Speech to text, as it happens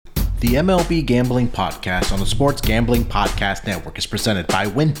The MLB Gambling Podcast on the Sports Gambling Podcast Network is presented by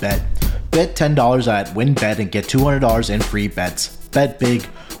WynnBET. Bet $10 at WynnBET and get $200 in free bets. Bet big,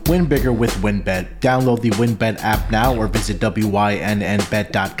 win bigger with WynnBET. Download the WynnBET app now or visit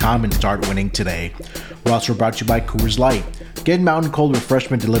wynnbet.com and start winning today. We're also brought to you by Coors Light. Get Mountain Cold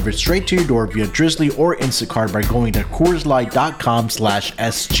refreshment delivered straight to your door via Drizzly or Instacart by going to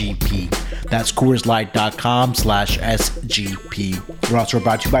CoorsLight.com/SGP. That's CoorsLight.com/SGP. We're also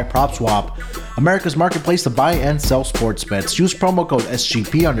brought to you by PropSwap, America's marketplace to buy and sell sports bets. Use promo code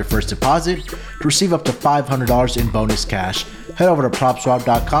SGP on your first deposit to receive up to $500 in bonus cash. Head over to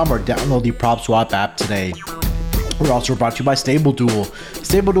PropSwap.com or download the PropSwap app today. We're also brought to you by Stable Duel.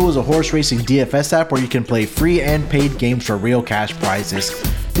 Stable Duel is a horse racing DFS app where you can play free and paid games for real cash prizes.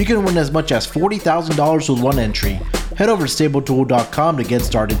 You can win as much as $40,000 with one entry. Head over to StableDuel.com to get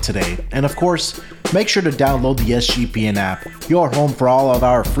started today. And of course, make sure to download the SGPN app, your home for all of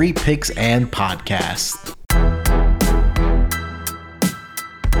our free picks and podcasts.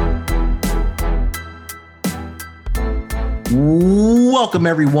 Welcome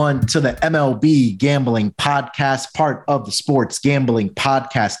everyone to the MLB Gambling Podcast, part of the Sports Gambling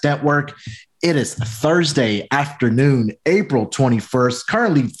Podcast Network. It is Thursday afternoon, April 21st,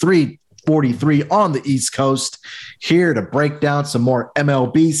 currently 3:43 on the East Coast, here to break down some more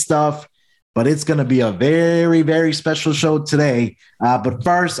MLB stuff. But it's going to be a very, very special show today. But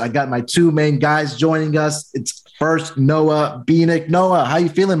first, I got my two main guys joining us. It's first Noah Bieniek. Noah, how you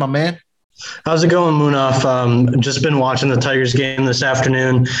feeling, my man? How's it going, Munaf? Just been watching the Tigers game this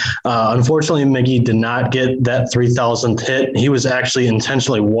afternoon. Unfortunately, Miggy did not get that 3,000th hit. He was actually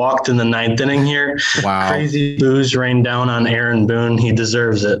intentionally walked in the ninth inning here. Wow. Crazy boos rained down on Aaron Boone. He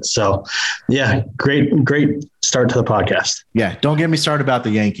deserves it. So, yeah, great start to the podcast. Yeah, don't get me started about the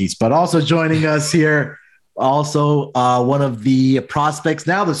Yankees. But also joining us here, also one of the prospects,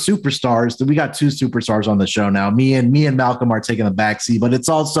 now the superstars. We got two superstars on the show now. Me and Malcolm are taking the backseat, but it's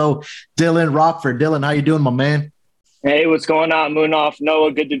also Dylan Rockford. Dylan, how you doing, my man? Hey, what's going on, Moonoff?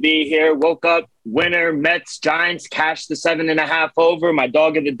 Noah, good to be here. Woke up, winner, Mets, Giants, cashed the 7.5 over. My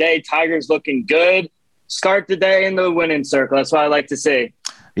dog of the day, Tigers looking good. Start the day in the winning circle. That's what I like to see.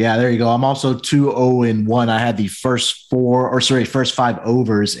 Yeah, there you go. I'm also 2-0-1. I had the first five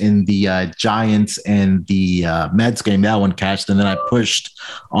overs in the Giants and the Mets game. That one cashed, and then I pushed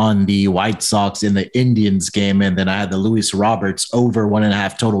on the White Sox in the Indians game, and then I had the Luis Roberts over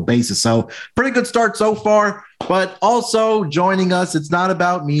 1.5 total bases. So pretty good start so far. But also joining us, it's not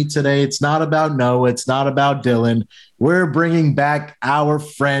about me today. It's not about Noah. It's not about Dylan. We're bringing back our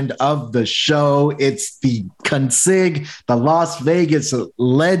friend of the show. It's the Consig, the Las Vegas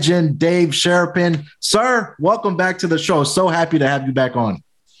legend, Dave Sherpin. Sir, welcome back to the show. So happy to have you back on.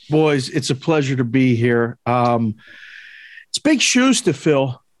 Boys, it's a pleasure to be here. It's big shoes to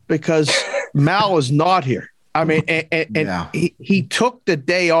fill because Mal is not here. I mean, and he took the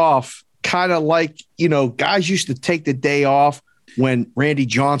day off, kind of like, guys used to take the day off when Randy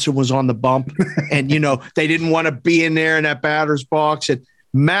Johnson was on the bump and, they didn't want to be in there in that batter's box. And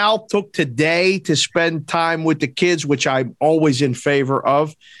Mal took today to spend time with the kids, which I'm always in favor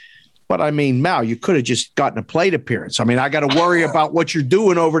of. But I mean, Mal, you could have just gotten a plate appearance. I mean, I got to worry about what you're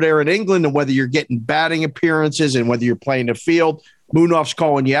doing over there in England and whether you're getting batting appearances and whether you're playing the field. Munoff's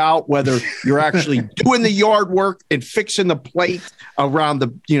calling you out, whether you're actually doing the yard work and fixing the plate around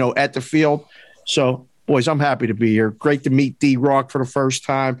the, at the field. So, boys, I'm happy to be here. Great to meet D-Rock for the first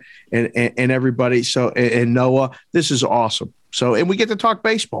time and everybody. So, and Noah, this is awesome. So, and we get to talk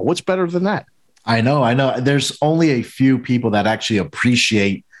baseball. What's better than that? I know. There's only a few people that actually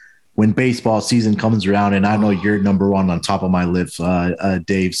appreciate when baseball season comes around, and I know you're number one on top of my list,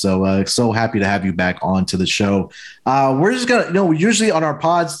 Dave. So happy to have you back on to the show. We're just gonna, usually on our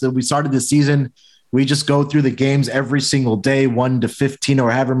pods that we started this season, we just go through the games every single day, 1 to 15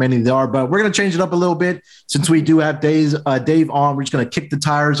 or however many there are. But we're gonna change it up a little bit since we do have Dave on. We're just gonna kick the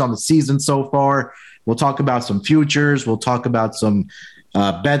tires on the season so far. We'll talk about some futures. We'll talk about some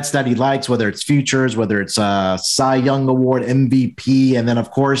bets that he likes, whether it's futures, whether it's Cy Young Award, MVP. And then,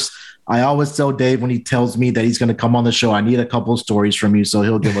 of course, I always tell Dave when he tells me that he's going to come on the show, I need a couple of stories from you. So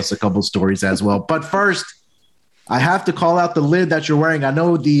he'll give us a couple of stories as well. But first, I have to call out the lid that you're wearing. I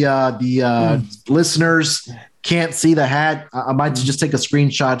know the listeners can't see the hat. I might just take a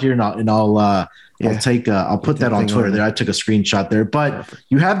screenshot here and I'll put that on Twitter there. I took a screenshot there, but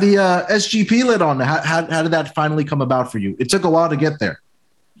you have the SGP lid on. How did that finally come about for you? It took a while to get there.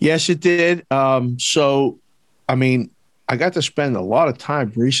 Yes, it did. So, I mean, I got to spend a lot of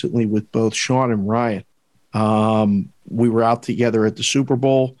time recently with both Sean and Ryan. We were out together at the Super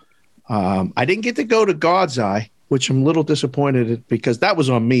Bowl. I didn't get to go to God's Eye. which I'm a little disappointed at, because that was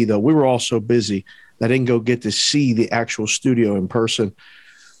on me, though. We were all so busy that I didn't go get to see the actual studio in person.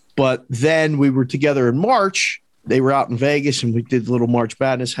 But then we were together in March. They were out in Vegas, and we did a little March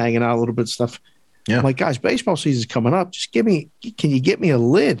Madness, hanging out a little bit of stuff. Yeah. I'm like, guys, baseball season's coming up. Just can you get me a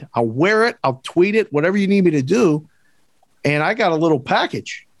lid? I'll wear it. I'll tweet it, whatever you need me to do. And I got a little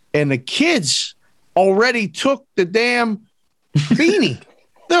package. And the kids already took the damn beanie.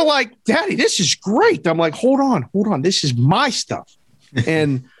 They're like, Daddy, this is great. I'm like, hold on. This is my stuff.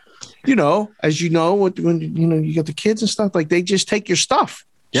 And, as you know, when you got the kids and stuff, like they just take your stuff.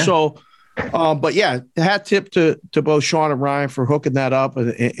 Yeah. So, but yeah, hat tip to both Sean and Ryan for hooking that up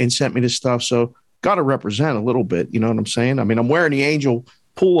and sent me this stuff. So got to represent a little bit. You know what I'm saying? I mean, I'm wearing the Angel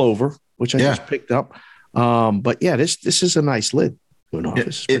pullover, which I just picked up. But yeah, this is a nice lid.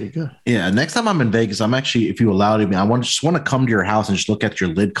 This is pretty good. Yeah. Next time I'm in Vegas, I'm actually, if you allow me, I just want to come to your house and just look at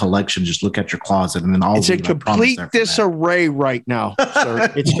your lid collection, just look at your closet, and then it's in complete disarray right now,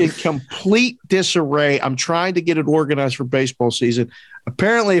 sir. It's in complete disarray. I'm trying to get it organized for baseball season.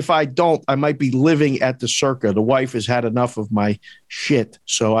 Apparently, if I don't, I might be living at the Circa. The wife has had enough of my shit,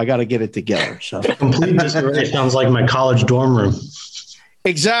 so I got to get it together. So complete disarray sounds like my college dorm room.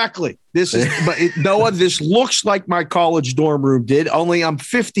 Exactly. Noah, this looks like my college dorm room did, only I'm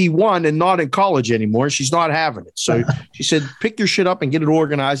 51 and not in college anymore. She's not having it. So she said, pick your shit up and get it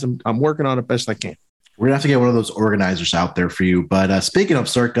organized. I'm working on it best I can. We're going to have to get one of those organizers out there for you. But speaking of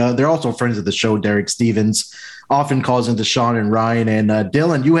Circa, they're also friends of the show. Derek Stevens often calls into Sean and Ryan. And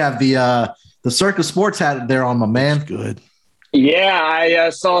Dylan, you have the Circa Sports hat there on, my man. That's good. Yeah, I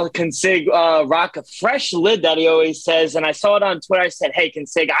saw Consig rock a fresh lid that he always says, and I saw it on Twitter. I said, hey,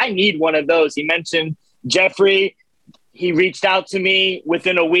 Consig, I need one of those. He mentioned Jeffrey. He reached out to me.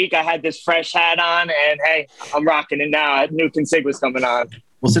 Within a week, I had this fresh hat on, and, hey, I'm rocking it now. I knew Consig was coming on.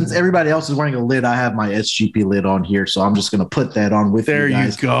 Well, since everybody else is wearing a lid, I have my SGP lid on here, so I'm just going to put that on with you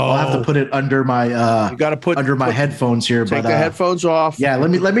guys. There you go. I'll have to put it under my my headphones here. Take the headphones off. Yeah, let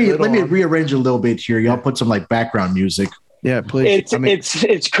me rearrange a little bit here. Y'all put some background music. Yeah, please.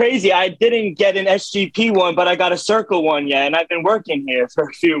 It's crazy. I didn't get an SGP one, but I got a Circle one, and I've been working here for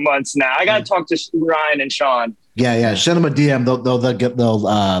a few months now. I got to talk to Ryan and Sean. Yeah. Send them a DM.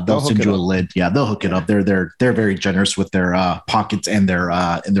 They'll send you a lid. Yeah, they'll hook it up. They're very generous with their pockets and their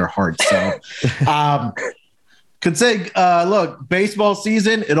hearts. So, Consig, look, baseball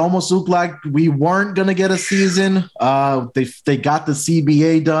season. It almost looked like we weren't gonna get a season. They got the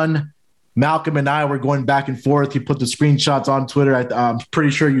CBA done. Malcolm and I were going back and forth. He put the screenshots on Twitter. I'm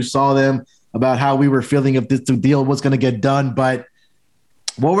pretty sure you saw them about how we were feeling if this deal was going to get done. But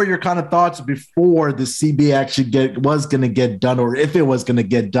what were your kind of thoughts before the CBA actually was going to get done, or if it was going to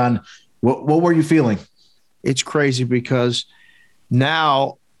get done? What were you feeling? It's crazy because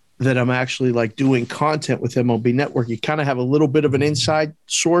now that I'm actually doing content with MLB Network, you kind of have a little bit of an inside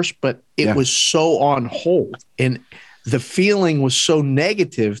source, but it was so on hold. And the feeling was so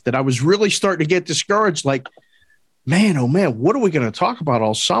negative that I was really starting to get discouraged. Man, oh man, what are we going to talk about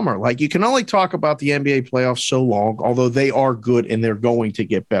all summer? You can only talk about the NBA playoffs so long, although they are good and they're going to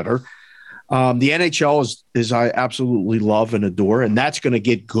get better. The NHL is I absolutely love and adore, and that's going to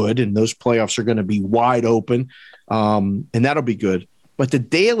get good, and those playoffs are going to be wide open, and that'll be good. But the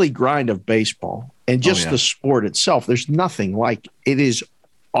daily grind of baseball and just the sport itself, there's nothing like it. Is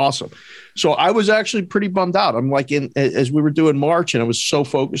awesome. So I was actually pretty bummed out. I'm as we were doing March and I was so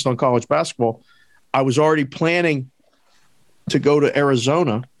focused on college basketball, I was already planning to go to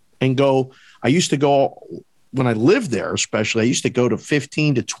Arizona and go. I used to go when I lived there, especially. I used to go to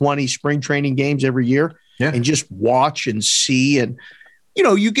 15 to 20 spring training games every year and just watch and see. And,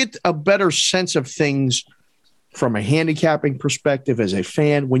 you get a better sense of things from a handicapping perspective as a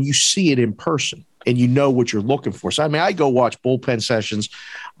fan when you see it in person and you know what you're looking for. So, I go watch bullpen sessions.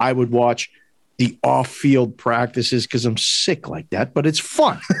 I would watch the off-field practices because I'm sick like that, but it's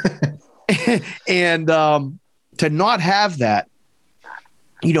fun. And to not have that,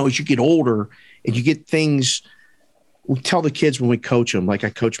 as you get older and you get things, we tell the kids when we coach them, like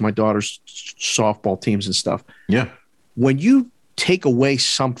I coach my daughter's softball teams and stuff. Yeah. When you take away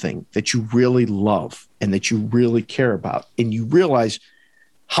something that you really love and that you really care about, and you realize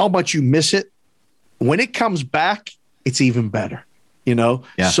how much you miss it, when it comes back, it's even better,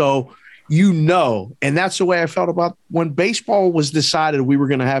 Yeah. So, and that's the way I felt about when baseball was decided we were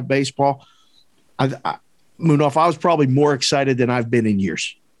going to have baseball. Munaf, I was probably more excited than I've been in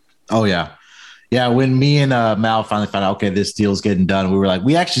years. Oh, yeah. Yeah, when me and Mal finally found out, okay, this deal's getting done, we were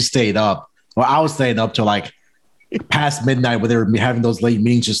we actually stayed up. Well, I was staying up till past midnight where they were having those late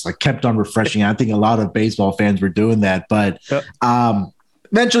meetings, just kept on refreshing. I think a lot of baseball fans were doing that. But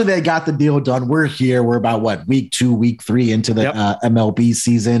eventually they got the deal done. We're here. We're about week 2, week 3 into the MLB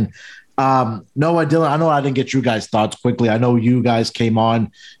season. Noah, Dylan, I know I didn't get you guys' thoughts quickly. I know you guys came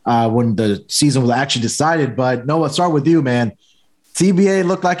on when the season was actually decided, but Noah, start with you, man. CBA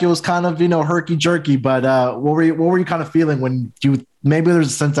looked like it was kind of, herky jerky, but what were you kind of feeling when maybe there's a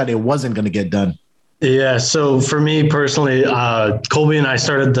sense that it wasn't going to get done? Yeah. So for me personally, Colby and I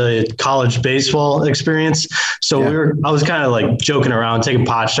started the college baseball experience. So I was kind of like joking around, taking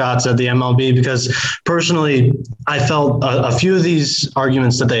pot shots at the MLB because personally, I felt a few of these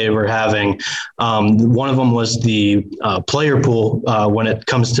arguments that they were having. One of them was the player pool when it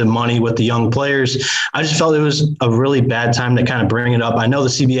comes to money with the young players. I just felt it was a really bad time to kind of bring it up. I know the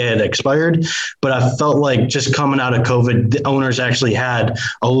CBA had expired, but I felt like just coming out of COVID, the owners actually had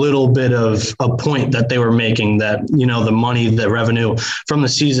a little bit of a point that they were making that, the money, the revenue from the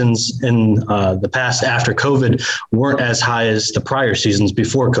seasons in the past after COVID weren't as high as the prior seasons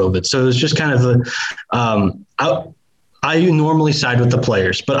before COVID. So it was just kind of I normally side with the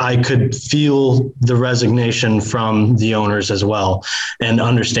players, but I could feel the resignation from the owners as well and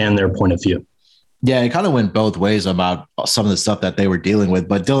understand their point of view. Yeah, it kind of went both ways about some of the stuff that they were dealing with.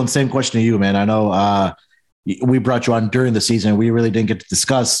 But Dylan, same question to you, man. I know we brought you on during the season. We really didn't get to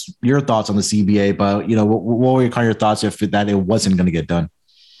discuss your thoughts on the CBA, but what were your thoughts if it wasn't going to get done?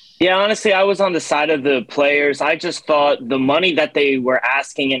 Yeah, honestly, I was on the side of the players. I just thought the money that they were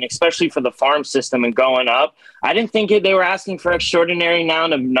asking, and especially for the farm system and going up, I didn't think they were asking for extraordinary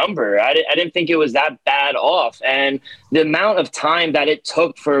amount of number. I didn't think it was that bad off. And the amount of time that it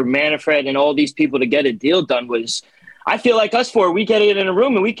took for Manfred and all these people to get a deal done was, I feel like us four, we get it in a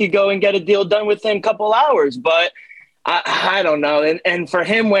room and we could go and get a deal done within a couple hours. But I don't know. And for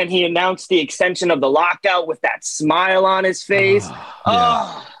him, when he announced the extension of the lockout with that smile on his face,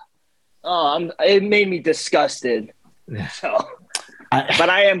 it made me disgusted. So, but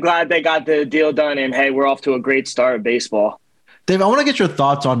I am glad they got the deal done. And, hey, we're off to a great start of baseball. Dave, I want to get your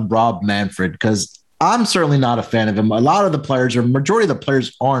thoughts on Rob Manfred because I'm certainly not a fan of him. A lot of the players, or majority of the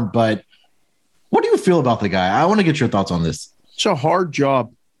players aren't, but what do you feel about the guy? I want to get your thoughts on this. It's a hard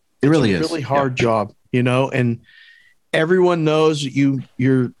job. It really is. Really hard job, and everyone knows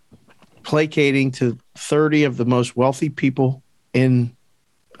you're placating to 30 of the most wealthy people in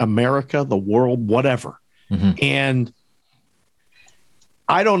America, the world, whatever. Mm-hmm. And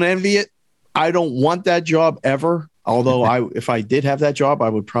I don't envy it. I don't want that job ever. Although if I did have that job, I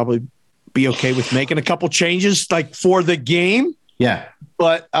would probably be okay with making a couple changes like for the game. Yeah.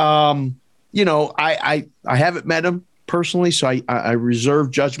 But, I haven't met him personally, so I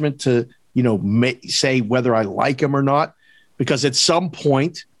reserve judgment to, say whether I like him or not, because at some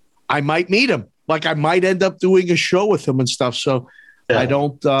point I might meet him. Like I might end up doing a show with him and stuff. So I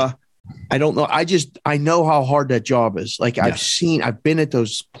don't know. I know how hard that job is. Like I've been at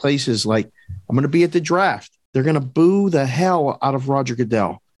those places. Like I'm going to be at the draft. They're going to boo the hell out of Roger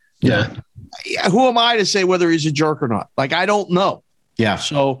Goodell. Yeah. Who am I to say whether he's a jerk or not? Like, I don't know. Yeah.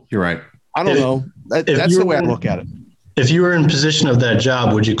 So you're right. I don't know. That's the way I look at it. If you were in position of that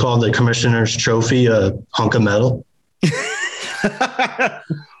job, would you call the commissioner's trophy a hunk of metal?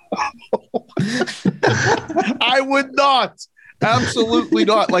 I would not. Absolutely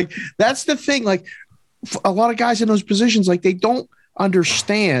not. Like, that's the thing. Like, a lot of guys in those positions, like, they don't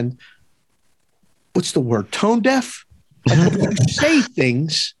understand what's the word? Tone deaf. Like, when you say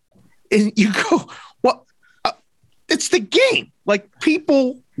things and you go, well, it's the game. Like,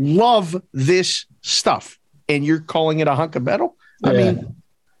 people love this stuff, and you're calling it a hunk of metal. I mean,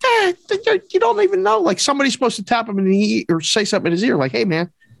 you don't even know. Like, somebody's supposed to tap him in the ear or say something in his ear, like, "Hey, man,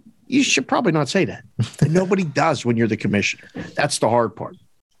 you should probably not say that." And nobody does when you're the commissioner. That's the hard part.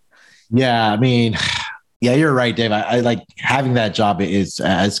 Yeah, I mean, yeah, you're right, Dave. I like having that job is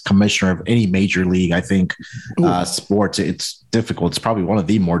as commissioner of any major league. I think sports, it's difficult. It's probably one of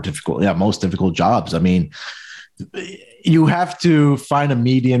the most difficult jobs. I mean, you have to find a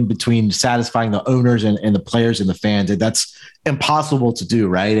median between satisfying the owners and the players and the fans. And that's impossible to do,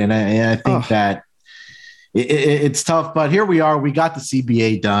 right? And I think that it's tough, but here we are. We got the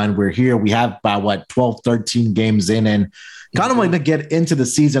CBA done. We're here. We have about 12, 13 games in, and kind of want to get into the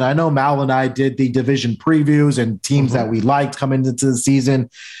season. I know Mal and I did the division previews and teams that we liked coming into the season.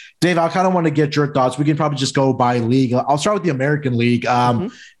 Dave, I kind of want to get your thoughts. We can probably just go by league. I'll start with the American League.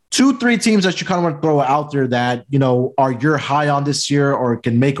 2-3 teams that you kind of want to throw out there that, are you're high on this year or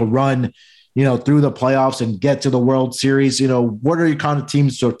can make a run, through the playoffs and get to the World Series. What are your kind of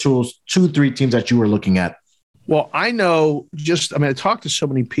teams or 2-3 teams that you were looking at? Well, I know I talked to so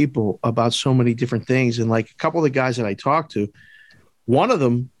many people about so many different things. And like a couple of the guys that I talked to, one of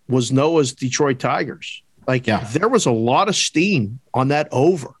them was Noah's Detroit Tigers. Like there was a lot of steam on that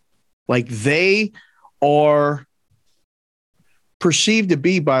over. Like they are perceived to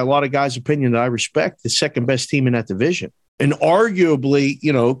be, by a lot of guys' opinion that I respect, the second best team in that division. And arguably,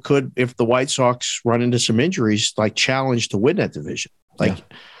 could, if the White Sox run into some injuries, like challenge to win that division.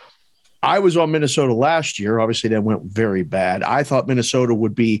 I was on Minnesota last year. Obviously, that went very bad. I thought Minnesota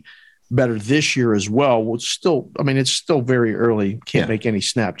would be better this year as well. It's still very early. Can't make any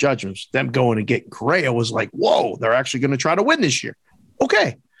snap judgments. Them going and getting Correa was like, whoa, they're actually going to try to win this year.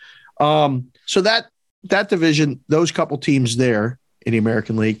 Okay. So that division, those couple teams there in the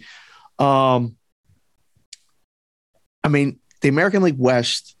American League. The American League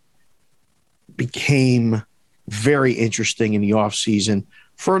West became very interesting in the offseason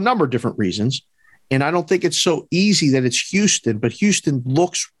for a number of different reasons. And I don't think it's so easy that it's Houston, but Houston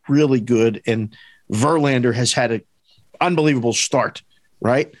looks really good. And Verlander has had an unbelievable start,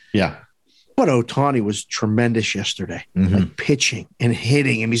 right? Yeah. But Ohtani was tremendous yesterday, like pitching and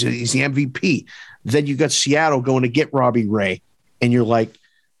hitting, and he's the MVP. Then you got Seattle going to get Robbie Ray, and you're like,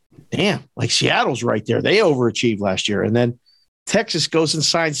 damn, like Seattle's right there. They overachieved last year. And then Texas goes and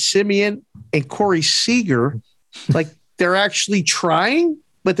signs Simeon and Corey Seager. Like they're actually trying,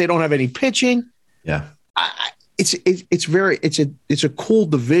 but they don't have any pitching. Yeah. It's a cool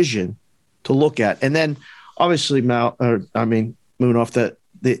division to look at. And then obviously Munaf,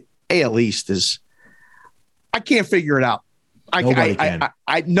 the AL East is, I can't figure it out.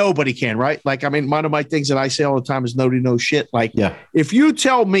 Nobody can, right? Like, one of my things that I say all the time is nobody knows shit. Like, if you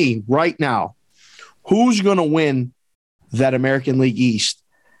tell me right now who's going to win that American League East,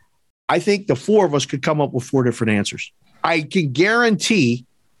 I think the four of us could come up with four different answers. I can guarantee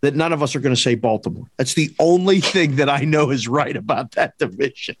that none of us are going to say Baltimore. That's the only thing that I know is right about that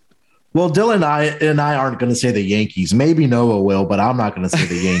division. Well, Dylan and I aren't going to say the Yankees. Maybe Noah will, but I'm not going to say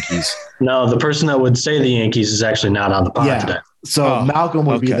the Yankees. No, the person that would say the Yankees is actually not on the pod today. So Malcolm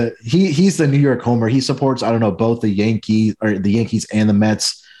would be he's the New York homer. He supports, both the Yankees and the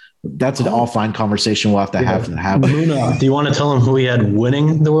Mets. That's an all fine conversation we'll have to have. Do you want to tell him who he had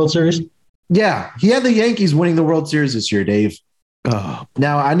winning the World Series? Yeah, he had the Yankees winning the World Series this year, Dave.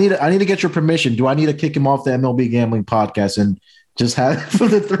 Now I need to get your permission. Do I need to kick him off the MLB Gambling Podcast and just have for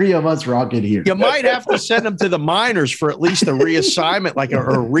the three of us rock it here? You might have to send him to the minors for at least a reassignment, like a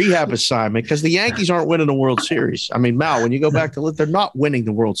rehab assignment, because the Yankees aren't winning the World Series. Mal, when you go back to look, they're not winning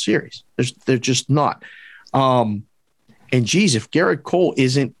the World Series. They're just not. And geez, if Garrett Cole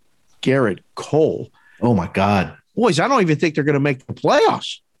isn't Garrett Cole, oh my God, boys, I don't even think they're going to make the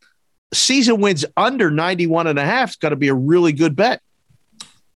playoffs. Season wins under 91.5 has got to be a really good bet.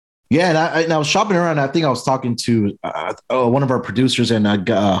 Yeah, and I was shopping around. I think I was talking to one of our producers and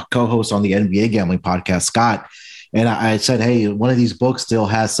co-host on the NBA Gambling Podcast, Scott, and I said, hey, one of these books still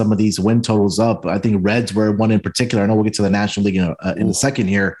has some of these win totals up. I think Reds were one in particular. I know we'll get to the National League in a second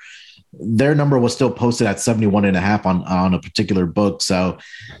here. Their number was still posted at 71.5 on a particular book. So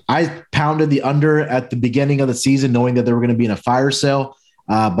I pounded the under at the beginning of the season, knowing that they were going to be in a fire sale.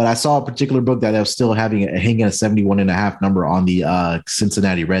 But I saw a particular book that I was still hanging a 71.5 number on the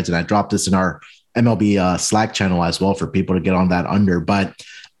Cincinnati Reds. And I dropped this in our MLB Slack channel as well for people to get on that under. But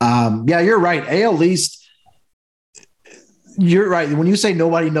you're right. AL East, you're right. When you say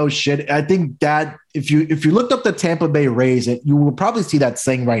nobody knows shit, I think that if you looked up the Tampa Bay Rays, you will probably see that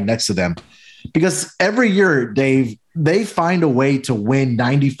saying right next to them, because every year, Dave, they find a way to win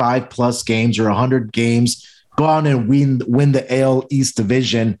 95 plus games or 100 games, go on and win the AL East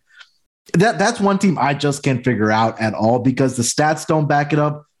division. That's one team I just can't figure out at all, because the stats don't back it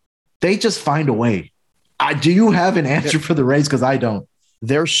up. They just find a way. Do you have an answer for the Rays? Because I don't.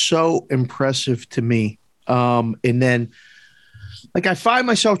 They're so impressive to me. And then, like, I find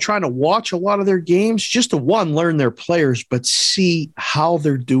myself trying to watch a lot of their games just to, one, learn their players, but see how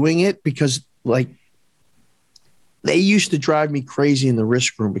they're doing it, because, like, they used to drive me crazy in the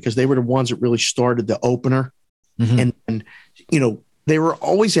risk room because they were the ones that really started the opener. Mm-hmm. And, they were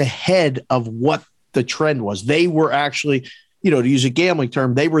always ahead of what the trend was. They were actually, to use a gambling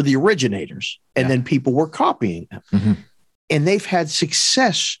term, they were the originators, and then people were copying them. Mm-hmm. And they've had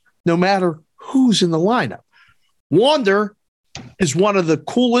success no matter who's in the lineup. Wander is one of the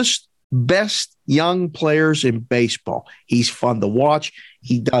coolest, best young players in baseball. He's fun to watch.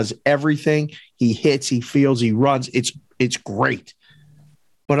 He does everything. He hits, he fields, he runs. It's great.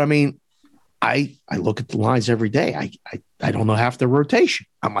 But I look at the lines every day. I don't know half the rotation.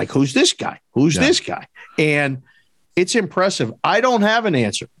 I'm like, who's this guy? Who's this guy? And it's impressive. I don't have an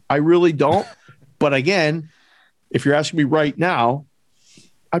answer. I really don't. But again, if you're asking me right now,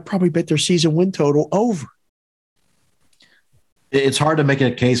 I'd probably bet their season win total over. It's hard to make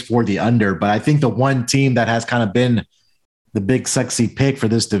a case for the under, but I think the one team that has kind of been the big sexy pick for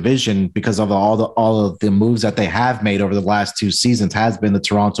this division because of all of the moves that they have made over the last 2 seasons has been the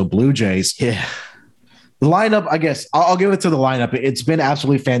Toronto Blue Jays. Yeah. The lineup, I guess I'll give it to the lineup. It's been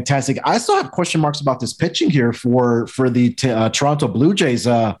absolutely fantastic. I still have question marks about this pitching here for the Toronto Blue Jays.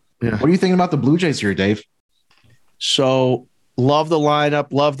 What are you thinking about the Blue Jays here, Dave? So love the lineup,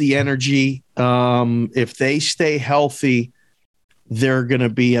 love the energy. If they stay healthy, they're going to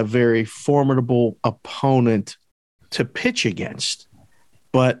be a very formidable opponent to pitch against.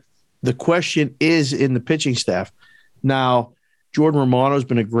 But the question is in the pitching staff. Now, Jordan Romano has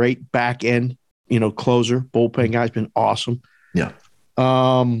been a great back end, closer. Bullpen guy's been awesome. Yeah.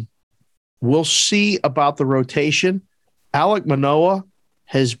 We'll see about the rotation. Alek Manoah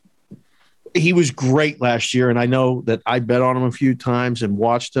he was great last year, and I know that I bet on him a few times and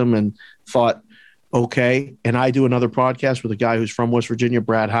watched him and thought, okay. And I do another podcast with a guy who's from West Virginia,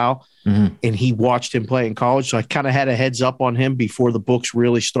 Brad Howe, and he watched him play in college. So I kind of had a heads up on him before the books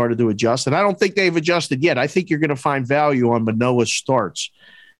really started to adjust. And I don't think they've adjusted yet. I think you're going to find value on Manoah's starts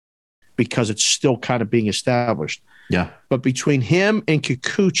because it's still kind of being established. Yeah. But between him and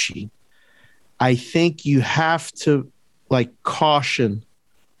Kikuchi, I think you have to caution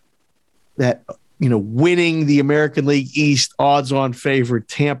that, winning the American League East odds-on favorite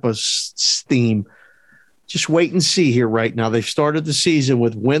Tampa steam. Just wait and see here right now. They've started the season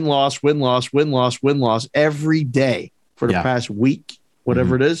with win-loss every day for the past week,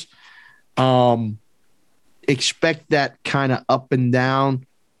 whatever it is. Expect that kind of up and down.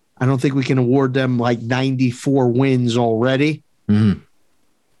 I don't think we can award them 94 wins already.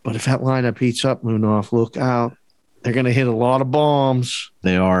 But if that lineup heats up, Munaf, look out. They're going to hit a lot of bombs.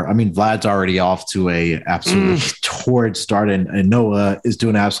 They are. I mean, Vlad's already off to a absolutely torrid start, and Noah is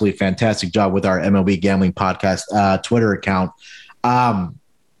doing an absolutely fantastic job with our MLB Gambling Podcast Twitter account. I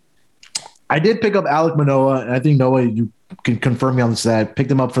did pick up Alek Manoah, and I think, Noah, you can confirm me on this, that I picked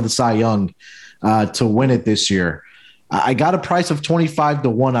him up for the Cy Young to win it this year. I got a price of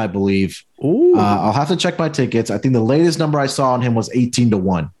 25-1, I believe. I'll have to check my tickets. I think the latest number I saw on him was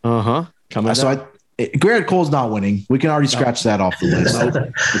 18-1. Coming so Garrett Cole's not winning. We can already scratch that off the list.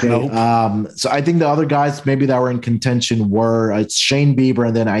 Okay. So I think the other guys maybe that were in contention were Shane Bieber,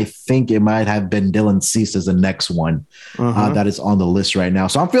 and then I think it might have been Dylan Cease as the next one that is on the list right now.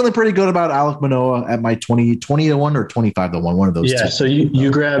 So I'm feeling pretty good about Alek Manoah at my 20-1 or 25-1, one of those two. So you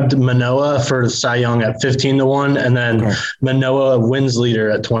grabbed Manoah for Cy Young at 15-1, and then Manoah wins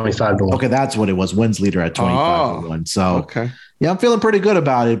leader at 25-1. Okay, that's what it was. Wins leader at 25-1. So yeah, I'm feeling pretty good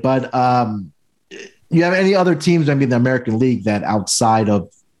about it. But you have any other teams, maybe in the American League, that outside of,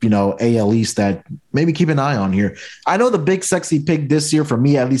 AL East that maybe keep an eye on here? I know the big sexy pick this year for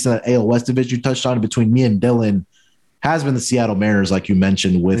me, at least in the AL West division, you touched on it between me and Dylan, has been the Seattle Mariners, like you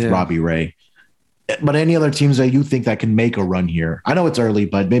mentioned, with Robbie Ray. But any other teams that you think that can make a run here? I know it's early,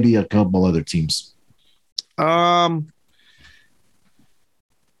 but maybe a couple other teams. I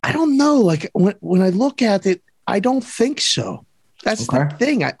don't know. When I look at it, I don't think so. That's the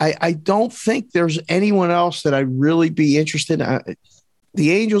thing. I don't think there's anyone else that I'd really be interested in.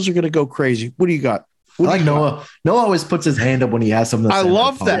 The Angels are going to go crazy. What do you got? I like Noah. Noah always puts his hand up when he has something to say. I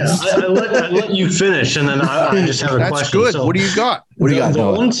love that. I let you finish, and then I just have a question. That's good. So what do you got?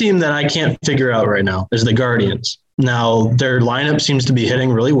 The one team that I can't figure out right now is the Guardians. Now, their lineup seems to be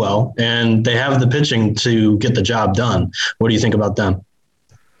hitting really well, and they have the pitching to get the job done. What do you think about them?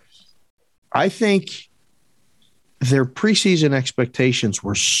 I think their preseason expectations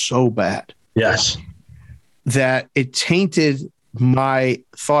were so bad. Yes. That it tainted my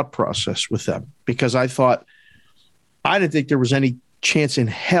thought process with them because I didn't think there was any chance in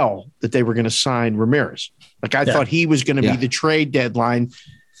hell that they were going to sign Ramirez. I thought he was going to be the trade deadline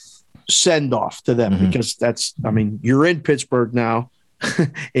send off to them because you're in Pittsburgh now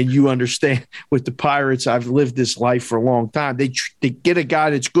and you understand with the Pirates, I've lived this life for a long time. They get a guy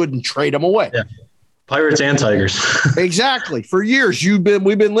that's good and trade him away. Yeah. Pirates and Tigers. Exactly. For years, we've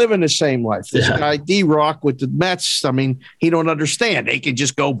been living the same life. This guy D-Rock with the Mets, he don't understand. They can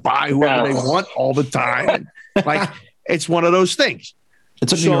just go buy whoever they want all the time. It's one of those things.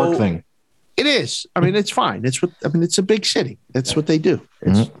 It's a New York thing. It is. It's fine. It's a big city. That's what they do.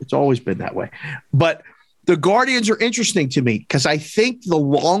 It's always been that way. But the Guardians are interesting to me because I think the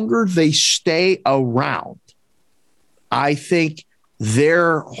longer they stay around, I think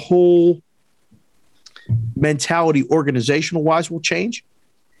their whole mentality organizational wise will change,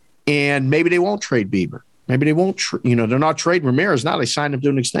 and maybe they won't trade Bieber. Maybe they won't, they're not trading Ramirez now. They signed him to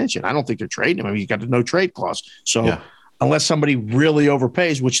an extension. I don't think they're trading him. He's got a no trade clause. So unless somebody really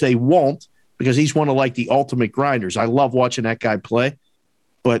overpays, which they won't, because he's one of like the ultimate grinders. I love watching that guy play,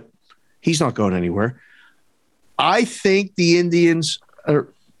 but he's not going anywhere. I think the Indians are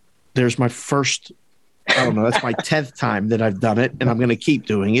 – there's my first – I don't know. That's my 10th time that I've done it, and I'm going to keep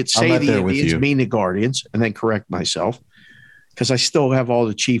doing it. Say the Indians, mean the Guardians, and then correct myself because I still have all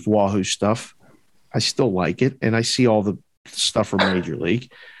the Chief Wahoo stuff. I still like it, and I see all the stuff from Major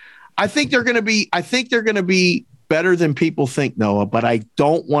League. I think they're going to be better than people think, Noah, but I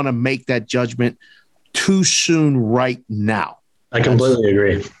don't want to make that judgment too soon right now. I completely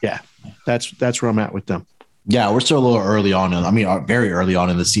agree. Yeah, that's where I'm at with them. Yeah, we're still a little early on. Very early on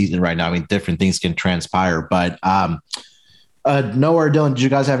in the season right now. I mean, different things can transpire. But Noah or Dylan, did you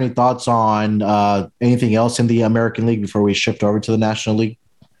guys have any thoughts on anything else in the American League before we shift over to the National League?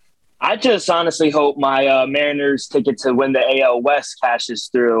 I just honestly hope my Mariners ticket to win the AL West cashes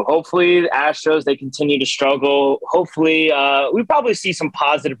through. Hopefully, the Astros, they continue to struggle. Hopefully, we probably see some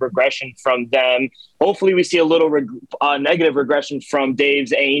positive regression from them. Hopefully, we see a little negative regression from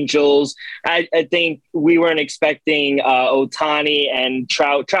Dave's Angels. I think we weren't expecting Ohtani and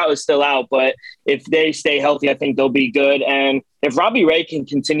Trout. Trout is still out, but if they stay healthy, I think they'll be good. And if Robbie Ray can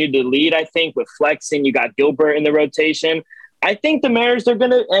continue to lead, I think with flexing, you got Gilbert in the rotation. I think the Mariners are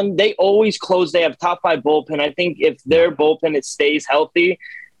going to, and they always close. They have top 5 bullpen. I think if their bullpen it stays healthy,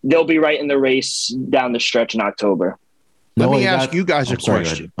 they'll be right in the race down the stretch in October. Let me ask you guys a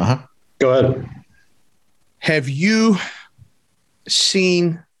question. Go ahead. Have you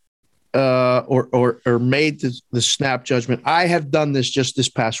seen or made the snap judgment? I have done this just this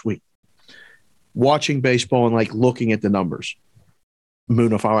past week, watching baseball and like looking at the numbers.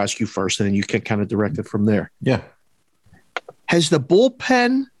 Moon, if I'll ask you first, and then you can kind of direct it from there. Yeah. Has the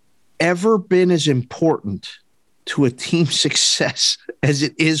bullpen ever been as important to a team's success as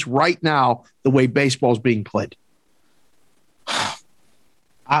it is right now, the way baseball is being played?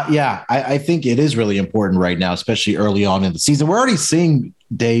 I think it is really important right now, especially early on in the season. We're already seeing,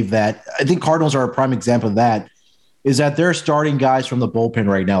 Dave, that I think Cardinals are a prime example of that, is that they're starting guys from the bullpen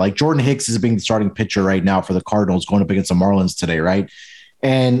right now. Like Jordan Hicks is being the starting pitcher right now for the Cardinals going up against the Marlins today, right?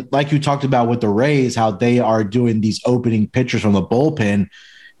 And like you talked about with the Rays, how they are doing these opening pitchers from the bullpen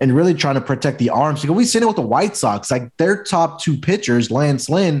and really trying to protect the arms. Because we've seen it with the White Sox. Like their top 2 pitchers, Lance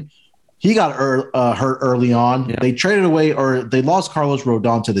Lynn, he got hurt early on. Yeah. They traded away or they lost Carlos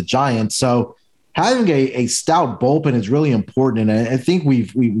Rodon to the Giants. So having a stout bullpen is really important. And I think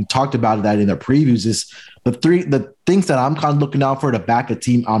we talked about that in the previews is the things that I'm kind of looking out for to back a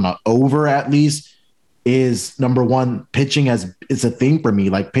team on an over at least is number one, pitching is a thing for me,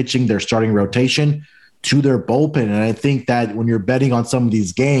 like pitching their starting rotation to their bullpen. And I think that when you're betting on some of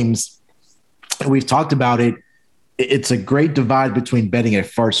these games, and we've talked about it, it's a great divide between betting a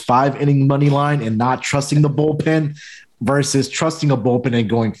first 5-inning money line and not trusting the bullpen versus trusting a bullpen and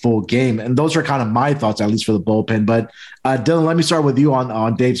going full game. And those are kind of my thoughts, at least for the bullpen. But Dylan, let me start with you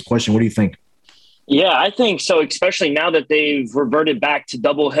on Dave's question. What do you think? Yeah, I think so, especially now that they've reverted back to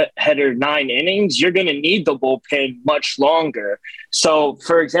double-header 9 innings, you're going to need the bullpen much longer. So,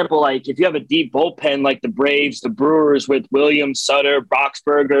 for example, like if you have a deep bullpen like the Braves, the Brewers with Williams, Sutter,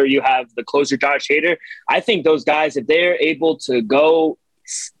 Boxberger, you have the closer Josh Hader, I think those guys, if they're able to go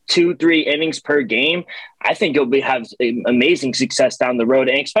 2-3 innings per game, I think you'll have amazing success down the road,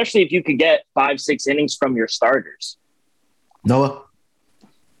 and especially if you could get 5-6 innings from your starters. Noah?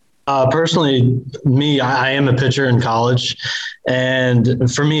 Personally, I am a pitcher in college,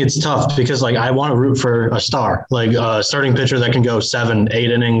 and for me, it's tough because like I want to root for a star, like a starting pitcher that can go 7-8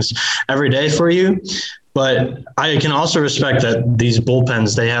 innings every day for you. But I can also respect that these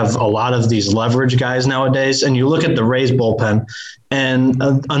bullpens, they have a lot of these leverage guys nowadays. And you look at the Rays bullpen, and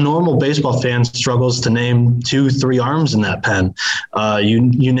a normal baseball fan struggles to name 2-3 arms in that pen.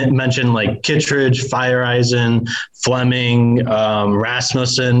 You mentioned like Kittredge, Feyereisen, Fleming,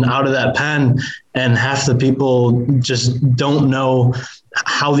 Rasmussen out of that pen. And half the people just don't know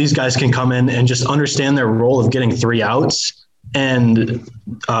how these guys can come in and just understand their role of getting 3 outs. And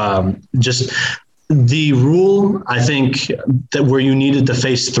just the rule, I think, that where you needed to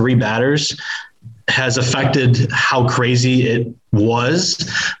face 3 batters has affected how crazy it was,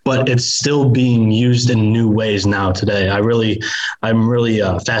 but it's still being used in new ways now today. I'm really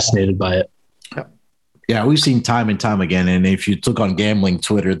fascinated by it. Yeah, we've seen time and time again. And if you took on gambling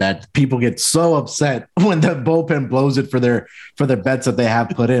Twitter, that people get so upset when the bullpen blows it for their bets that they have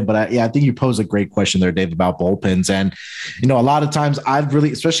put in. But I think you pose a great question there, Dave, about bullpens. And, a lot of times I've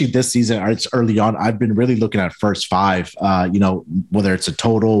really, especially this season, it's early on, I've been really looking at first 5, whether it's a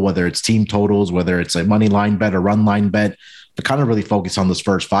total, whether it's team totals, whether it's a money line bet, a run line bet, to kind of really focus on this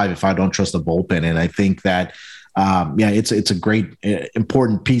first 5 if I don't trust the bullpen. And I think that it's a great,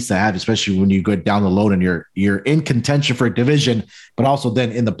 important piece to have, especially when you go down the road and you're in contention for a division, but also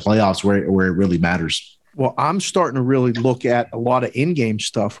then in the playoffs where it really matters. Well, I'm starting to really look at a lot of in-game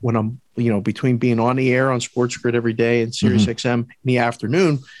stuff when I'm, between being on the air on Sports Grid every day and Sirius XM in the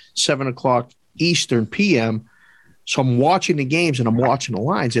afternoon, 7:00 Eastern PM. So I'm watching the games and I'm watching the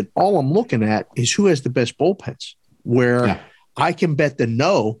lines, and all I'm looking at is who has the best bullpens, where I can bet the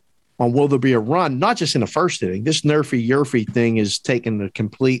no on will there be a run, not just in the first inning. This Nerfy-Yerfy thing is taking the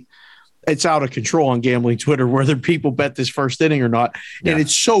complete – it's out of control on gambling Twitter, whether people bet this first inning or not. Yeah. And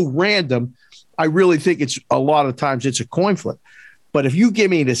it's so random. I really think it's a lot of times it's a coin flip. But if you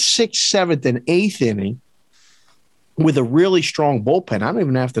give me the 6th, 7th, and 8th inning with a really strong bullpen, I don't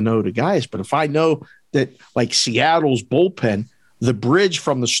even have to know the guys. But if I know that, like Seattle's bullpen, the bridge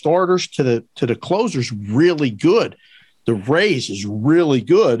from the starters to the closers really good, the Rays is really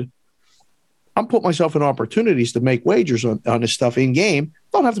good, I'm putting myself in opportunities to make wagers on this stuff in game.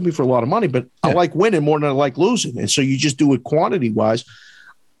 Don't have to be for a lot of money, but I like winning more than I like losing. And so you just do it quantity-wise.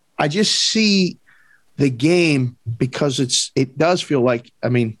 I just see the game because it does feel like,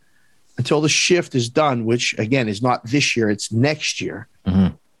 until the shift is done, which again is not this year, it's next year.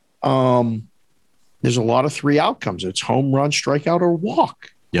 Mm-hmm. There's a lot of 3 outcomes. It's home run, strikeout, or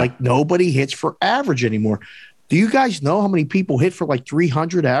walk. Yeah. Like nobody hits for average anymore. Do you guys know how many people hit for like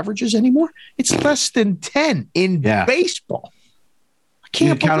 300 averages anymore? It's less than 10 in baseball. I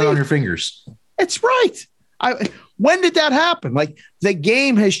can't count it on your fingers. It's right. When did that happen? Like the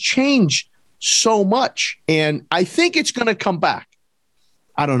game has changed so much, and I think it's going to come back.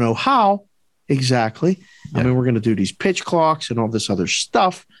 I don't know how exactly. Yeah. We're going to do these pitch clocks and all this other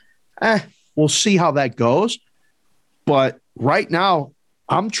stuff. We'll see how that goes. But right now,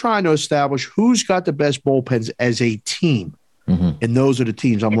 I'm trying to establish who's got the best bullpens as a team. Mm-hmm. And those are the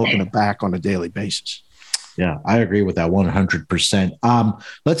teams I'm looking to back on a daily basis. Yeah, I agree with that 100%.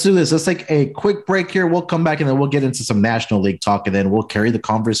 Let's do this. Let's take a quick break here. We'll come back and then we'll get into some National League talk, and then we'll carry the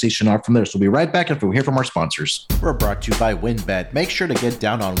conversation on from there. So we'll be right back after we hear from our sponsors. We're brought to you by WynnBET. Make sure to get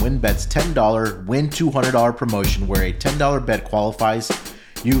down on WynnBET's $10 win $200 promotion, where a $10 bet qualifies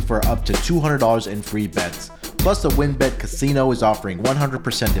you for up to $200 in free bets. Plus, the WynnBET Casino is offering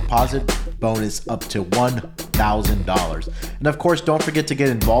 100% deposit bonus up to $1,000. And of course, don't forget to get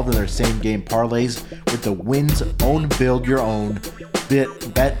involved in their same-game parlays with the Wynn's own Build Your Own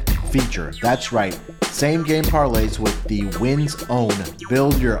bet feature. That's right, same-game parlays with the Wynn's own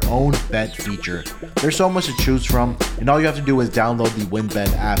Build Your Own bet feature. There's so much to choose from, and all you have to do is download the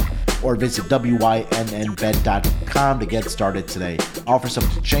WynnBET app or visit wynnbet.com to get started today. Offer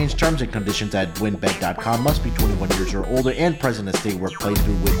subject to change, terms and conditions at wynnbet.com. Must be 21 years or older and present in a state where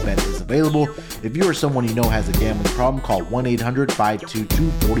playthrough WynnBET is available. If you or someone you know has a gambling problem, call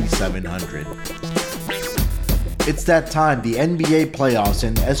 1-800-522-4700. It's that time, the NBA playoffs,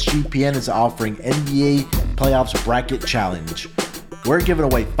 and SGPN is offering NBA Playoffs Bracket Challenge. We're giving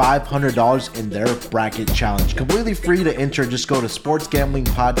away $500 in their bracket challenge. Completely free to enter. Just go to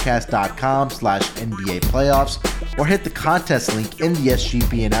sportsgamblingpodcast.com/NBA playoffs or hit the contest link in the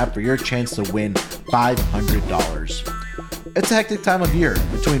SGPN app for your chance to win $500. It's a hectic time of year.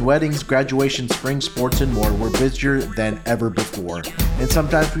 Between weddings, graduation, spring sports, and more, we're busier than ever before. And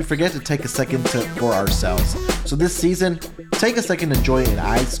sometimes we forget to take a second for ourselves. So this season, take a second to enjoy an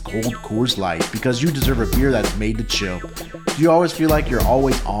ice-cold Coors Light, because you deserve a beer that's made to chill. Do you always feel like you're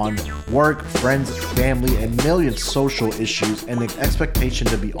always on? Work, friends, family, and million social issues, and the expectation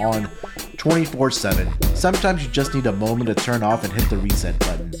to be on 24/7. Sometimes you just need a moment to turn off and hit the reset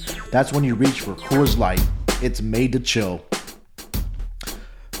button. That's when you reach for Coors Light. It's made to chill.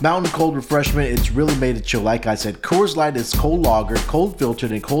 Mountain cold refreshment, it's really made to chill. Like I said, Coors Light is cold lagered, cold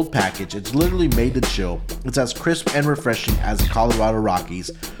filtered, and cold packaged. It's literally made to chill. It's as crisp and refreshing as the Colorado Rockies.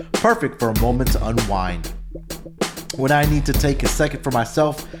 Perfect for a moment to unwind. When I need to take a second for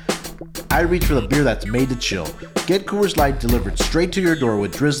myself, I reach for the beer that's made to chill. Get Coors Light delivered straight to your door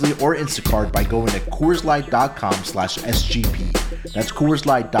with Drizzly or Instacart by going to CoorsLight.com/SGP. That's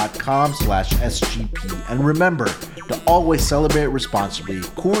CoorsLight.com/SGP. And remember to always celebrate responsibly.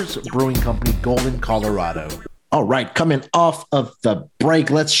 Coors Brewing Company, Golden, Colorado. All right, coming off of the break,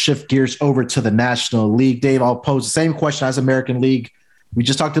 let's shift gears over to the National League. Dave, I'll pose the same question as American League. We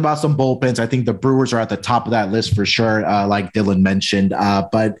just talked about some bullpens. I think the Brewers are at the top of that list for sure, like Dylan mentioned.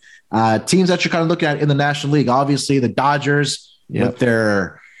 But teams that you're kind of looking at in the National League, obviously the Dodgers with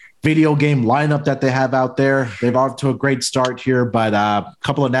their video game lineup that they have out there. They've off to a great start here, but a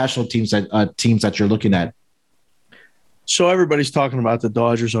couple of national teams that you're looking at. So everybody's talking about the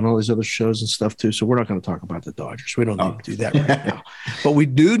Dodgers on all these other shows and stuff too. So we're not going to talk about the Dodgers. We don't need to do that right now. But we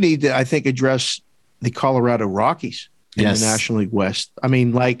do need to, I think, address the Colorado Rockies in the National League West. I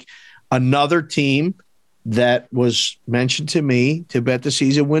mean, like another team that was mentioned to me to bet the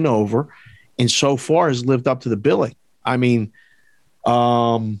season win over, and so far has lived up to the billing. I mean,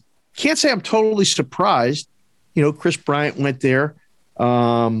 can't say I'm totally surprised. You know, Chris Bryant went there.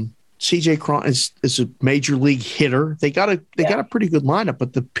 CJ Cron is a major league hitter. They got a pretty good lineup,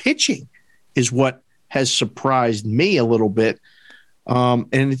 but the pitching is what has surprised me a little bit. And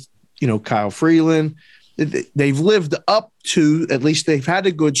it's, you know, Kyle Freeland, they've lived up to, at least they've had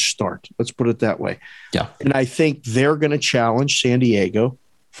a good start. Let's put it that way. Yeah. And I think they're going to challenge San Diego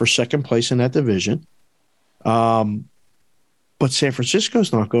for second place in that division. But San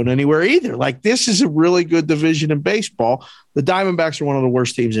Francisco's not going anywhere either. Like, this is a really good division in baseball. The Diamondbacks are one of the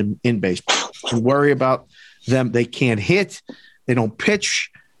worst teams in baseball. You worry about them. They can't hit. They don't pitch.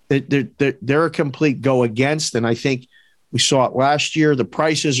 They're a complete go against. And I think we saw it last year. The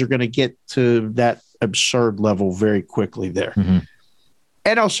prices are going to get to that absurd level very quickly there. Mm-hmm.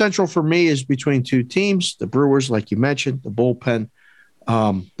 NL Central for me is between two teams, the Brewers, like you mentioned, the bullpen,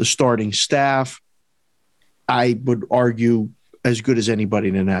 the starting staff. I would argue as good as anybody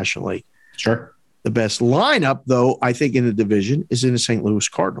in the National League. Sure. The best lineup, though, I think in the division is in the St. Louis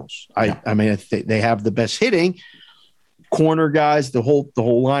Cardinals. I mean, they have the best hitting, corner guys, the whole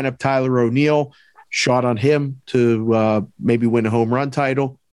lineup. Tyler O'Neill, shot on him to maybe win a home run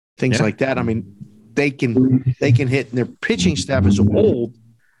title, things like that. I mean, they can hit, and their pitching staff is old,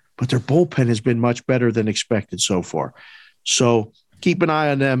 but their bullpen has been much better than expected so far. So keep an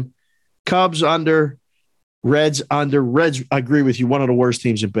eye on them. Cubs under. Reds under. Reds, I agree with you, one of the worst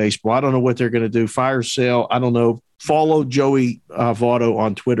teams in baseball. I don't know what they're going to do. Fire sale, I don't know. Follow Joey Votto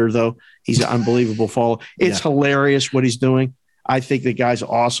on Twitter, though. He's an unbelievable follow. It's hilarious what he's doing. I think the guy's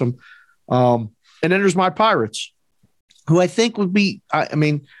awesome. And then there's my Pirates, who I think would be – I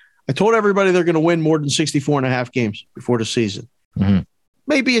mean, I told everybody they're going to win more than 64 and a half games before the season. Mm-hmm.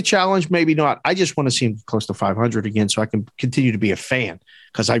 Maybe a challenge, maybe not. I just want to see them close to 500 again so I can continue to be a fan,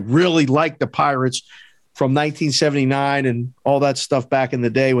 because I really like the Pirates – from 1979 and all that stuff back in the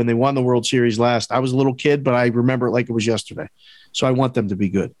day when they won the World Series last. I was a little kid, but I remember it like it was yesterday. So I want them to be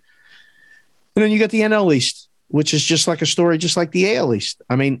good. And then you got the NL East, which is just like a story, just like the AL East.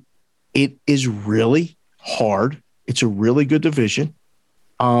 I mean, it is really hard. It's a really good division.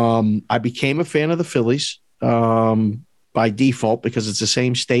 I became a fan of the Phillies by default because it's the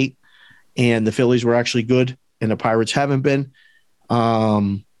same state, and the Phillies were actually good and the Pirates haven't been.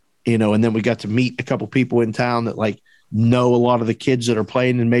 You know, and then we got to meet a couple people in town that like know a lot of the kids that are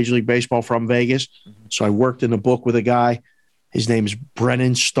playing in Major League Baseball from Vegas. So I worked in a book with a guy. His name is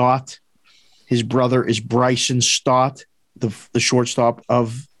Brennan Stott. His brother is Bryson Stott, the shortstop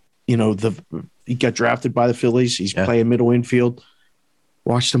of, you know, he got drafted by the Phillies. He's playing middle infield.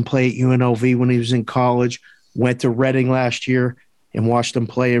 Watched him play at UNLV when he was in college. Went to Reading last year and watched him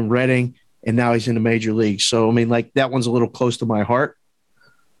play in Reading. And now he's in the major league. So, I mean, like, that one's a little close to my heart.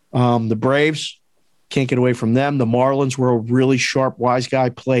 The Braves, can't get away from them. The Marlins were a really sharp, wise guy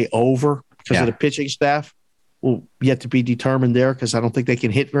play over because of the pitching staff. Will yet to be determined there because I don't think they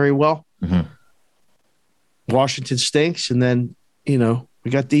can hit very well. Mm-hmm. Washington stinks. And then, you know, we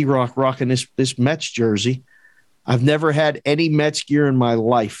got D-Rock rocking this Mets jersey. I've never had any Mets gear in my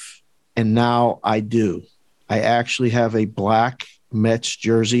life, and now I do. I actually have a black Mets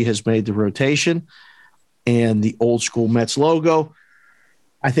jersey, has made the rotation, and the old school Mets logo.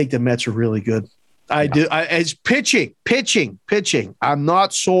 I think the Mets are really good. I do. It's pitching. I'm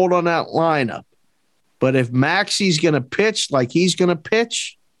not sold on that lineup. But if Maxie's going to pitch like he's going to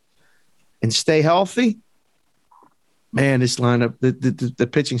pitch and stay healthy, man, this lineup, the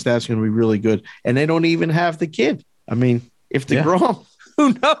pitching staff's going to be really good. And they don't even have the kid. I mean, if DeGrom,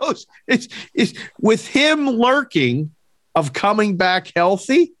 who knows? It's with him lurking of coming back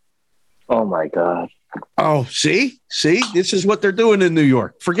healthy. Oh, my God. Oh, see, this is what they're doing in New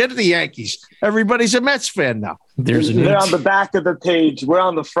York. Forget the Yankees. Everybody's a Mets fan now. They're on the back of the page. We're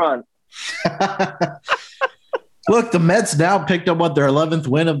on the front. Look, the Mets now picked up their 11th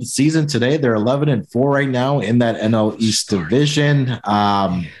win of the season today. They're 11-4 right now in that NL East division.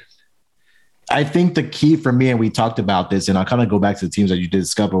 I think the key for me, and we talked about this, and I'll kind of go back to the teams that you did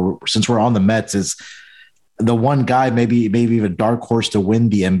discover since we're on the Mets, is the one guy, maybe even dark horse to win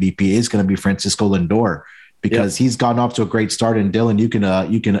the MVP is going to be Francisco Lindor, because he's gotten off to a great start. And Dylan, you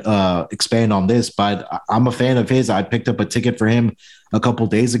can expand on this, but I'm a fan of his. I picked up a ticket for him a couple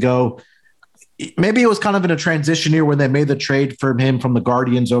days ago. Maybe it was kind of in a transition year when they made the trade for him from the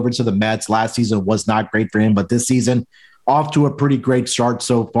Guardians over to the Mets. Last season was not great for him, but this season off to a pretty great start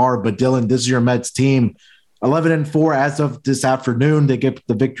so far. But Dylan, this is your Mets team. 11-4 as of this afternoon. They get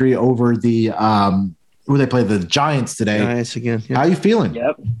the victory over the who they play, the Giants today. Giants again. Yeah. How you feeling?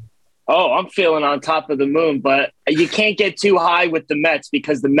 Yep. Oh, I'm feeling on top of the moon, but you can't get too high with the Mets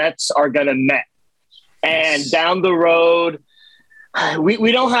because the Mets are going to Met. And down the road,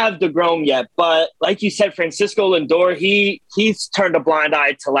 we don't have DeGrom yet, but like you said, Francisco Lindor, he's turned a blind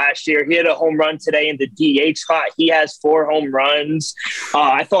eye to last year. He had a home run today in the DH spot. He has 4 home runs.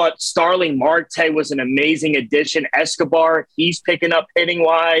 I thought Starling Marte was an amazing addition. Escobar, he's picking up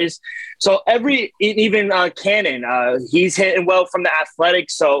hitting-wise. So even Cannon, he's hitting well from the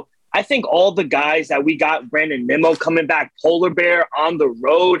Athletics. So I think all the guys that we got, Brandon Nimmo coming back, Polar Bear on the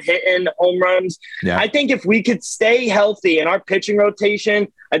road hitting home runs. Yeah. I think if we could stay healthy in our pitching rotation,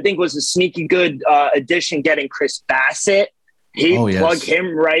 I think was a sneaky good addition getting Chris Bassett. Plug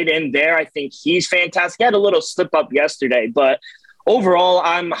him right in there. I think he's fantastic. He had a little slip up yesterday, but overall,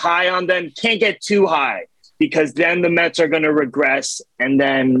 I'm high on them. Can't get too high because then the Mets are going to regress and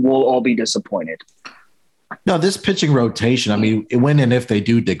then we'll all be disappointed. No, this pitching rotation, I mean, when and if they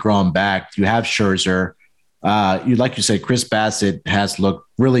do DeGrom back, you have Scherzer. Like you said, Chris Bassett has looked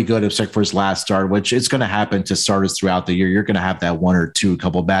really good except for his last start, which is going to happen to starters throughout the year. You're going to have that one or two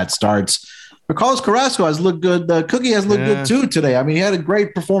couple bad starts. But Carlos Carrasco has looked good. Cookie has looked good too today. I mean, he had a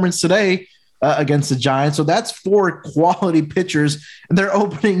great performance today against the Giants. So that's 4 quality pitchers. And their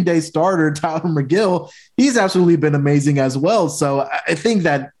opening day starter, Tyler McGill, he's absolutely been amazing as well. So I think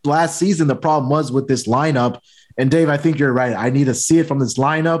that last season, the problem was with this lineup. And Dave, I think you're right. I need to see it from this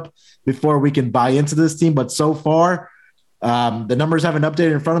lineup before we can buy into this team. But so far, the numbers haven't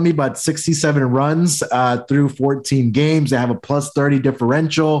updated in front of me, but 67 runs through 14 games. They have a plus 30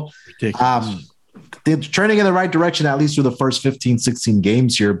 differential. They're trending in the right direction, at least through the first 15, 16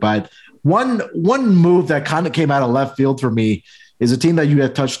 games here. But one move that kind of came out of left field for me is a team that you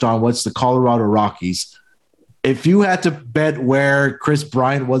had touched on. What's the Colorado Rockies? If you had to bet where Chris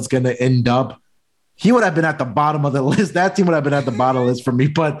Bryant was going to end up, he would have been at the bottom of the list. That team would have been at the bottom of the list for me.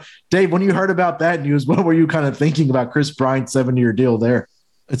 But Dave, when you heard about that news, what were you kind of thinking about Chris Bryant's 7-year deal there?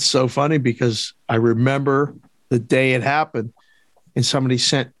 It's so funny because I remember the day it happened. And somebody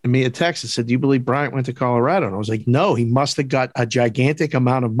sent me a text that said, "Do you believe Bryant went to Colorado?" And I was like, no, he must have got a gigantic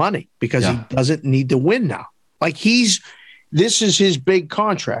amount of money because he doesn't need to win now. Like this is his big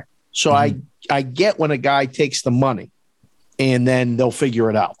contract. So I get when a guy takes the money and then they'll figure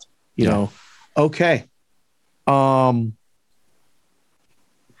it out, you know? Okay.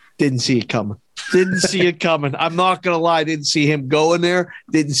 Didn't see it coming. I'm not going to lie. Didn't see him going there.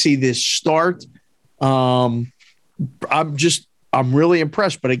 Didn't see this start. I'm really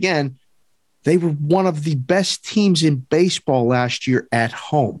impressed. But again, they were one of the best teams in baseball last year at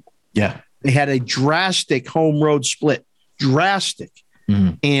home. Yeah. They had a drastic home road split. Drastic.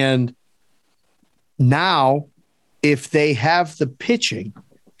 Mm-hmm. And now, if they have the pitching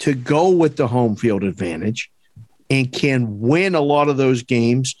to go with the home field advantage and can win a lot of those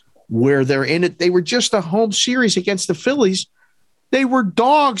games where they're in it, they were just a home series against the Phillies. They were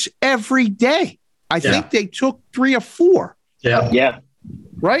dogs every day. I think they took 3 or 4. Yeah.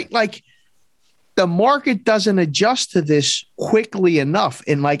 Right? Like the market doesn't adjust to this quickly enough.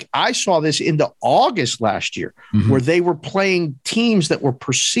 And like I saw this into August last year where they were playing teams that were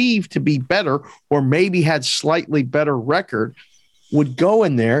perceived to be better or maybe had slightly better record would go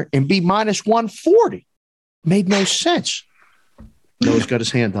in there and be minus 140. Made no sense. Noah's got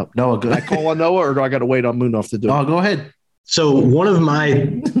his hand up. Noah, good. I call on Noah or do I got to wait on Moonoff to do it? Oh, go ahead. So one of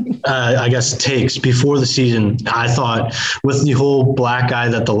my, takes before the season, I thought with the whole black eye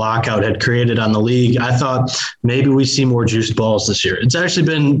that the lockout had created on the league, I thought maybe we see more juiced balls this year. It's actually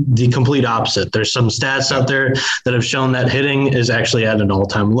been the complete opposite. There's some stats out there that have shown that hitting is actually at an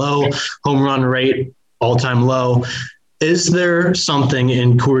all-time low, home run rate, all-time low. Is there something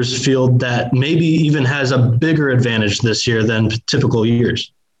in Coors Field that maybe even has a bigger advantage this year than typical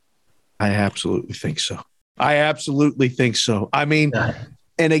years? I absolutely think so. I mean,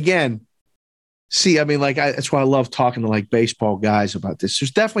 and again, that's why I love talking to like baseball guys about this.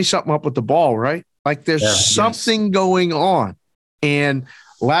 There's definitely something up with the ball, right? Like there's something going on. And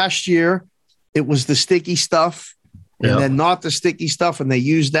last year it was the sticky stuff and then not the sticky stuff. And they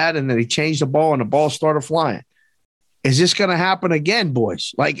used that and then they changed the ball and the ball started flying. Is this going to happen again,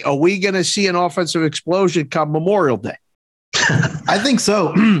 boys? Like, are we going to see an offensive explosion come Memorial Day? I think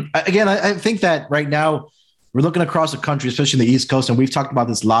so. Again, I think that right now we're looking across the country, especially in the East Coast, and we've talked about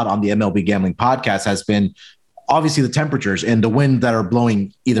this a lot on the MLB Gambling Podcast, has been obviously the temperatures and the wind that are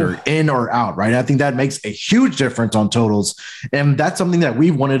blowing either in or out, right? I think that makes a huge difference on totals. And that's something that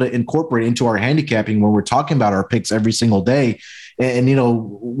we wanted to incorporate into our handicapping when we're talking about our picks every single day. And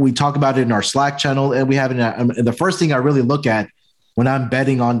we talk about it in our Slack channel, and we have it. And the first thing I really look at when I'm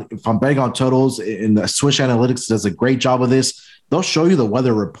betting on, if I'm betting on totals, and the Swish Analytics does a great job of this, they'll show you the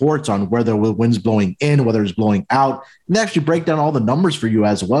weather reports on whether the wind's blowing in, whether it's blowing out, and they actually break down all the numbers for you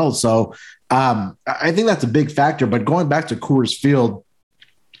as well. So I think that's a big factor. But going back to Coors Field,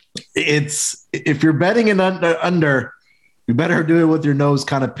 if you're betting an under, you better do it with your nose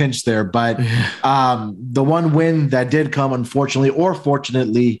kind of pinched there. But the one win that did come, unfortunately or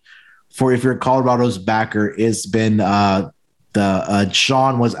fortunately, for if you're Colorado's backer, has been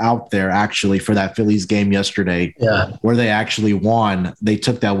Sean was out there actually for that Phillies game yesterday, where they actually won. They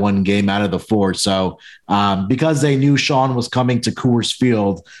took that one game out of the 4. So because they knew Sean was coming to Coors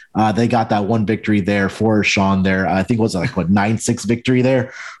Field, they got that one victory there for Sean there. I think it was 9-6 victory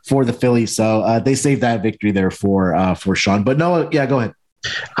there for the Phillies. So they saved that victory there for Sean. But no, go ahead.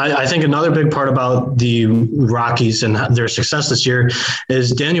 I think another big part about the Rockies and their success this year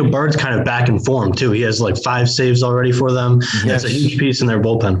is Daniel Bird's kind of back in form too. He has 5 saves already for them. That's a huge piece in their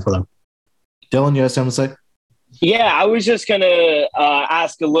bullpen for them. Dylan, you have something to say? Yeah, I was just going to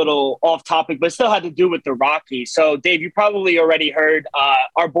ask a little off topic, but still had to do with the Rockies. So, Dave, you probably already heard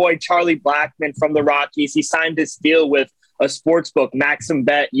our boy Charlie Blackmon from the Rockies. He signed this deal with a sportsbook, Maxim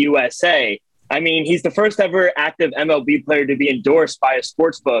Bet USA. I mean, he's the first ever active MLB player to be endorsed by a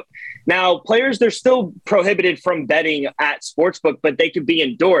sportsbook. Now, players, they're still prohibited from betting at sportsbook, but they can be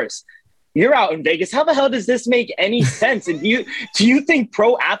endorsed. You're out in Vegas. How the hell does this make any sense? And do you think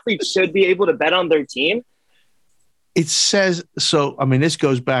pro athletes should be able to bet on their team? It says so. I mean, this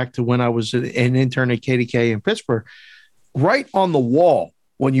goes back to when I was an intern at KDK in Pittsburgh. Right on the wall,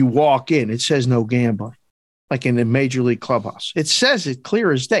 when you walk in, it says no gambling. Like in the Major League clubhouse. It says it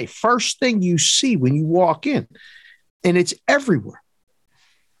clear as day. First thing you see when you walk in, and it's everywhere.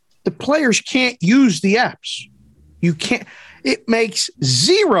 The players can't use the apps. You can't. It makes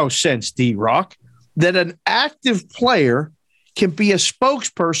zero sense, D-Rock, that an active player can be a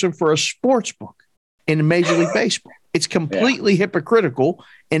spokesperson for a sports book in Major League Baseball. It's completely hypocritical,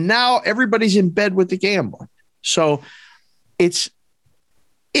 and now everybody's in bed with the gambling. So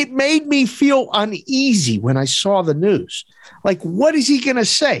it made me feel uneasy when I saw the news. Like, what is he going to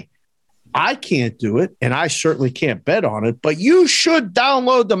say? I can't do it, and I certainly can't bet on it, but you should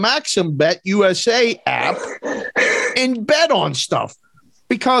download the Maxim Bet USA app and bet on stuff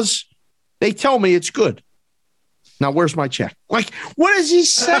because they tell me it's good. Now, where's my check? Like, what is he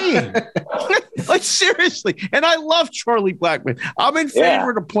saying? Like, seriously. And I love Charlie Blackmon. I'm in favor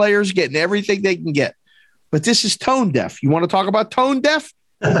of the players getting everything they can get, but this is tone deaf. You want to talk about tone deaf?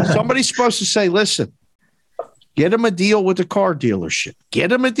 Somebody's supposed to say, listen, get him a deal with the car dealership.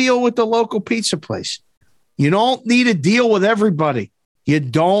 Get him a deal with the local pizza place. You don't need a deal with everybody. You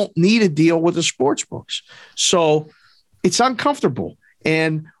don't need a deal with the sports books. So it's uncomfortable.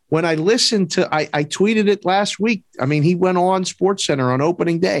 And when I listened to, I tweeted it last week. I mean, he went on SportsCenter on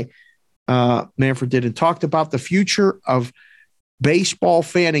opening day. Manfred did, and talked about the future of baseball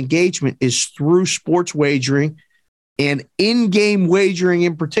fan engagement is through sports wagering and in-game wagering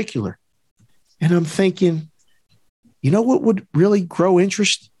in particular. And I'm thinking, you know what would really grow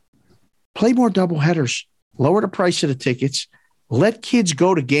interest? Play more doubleheaders, lower the price of the tickets, let kids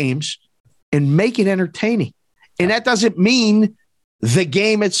go to games, and make it entertaining. And that doesn't mean the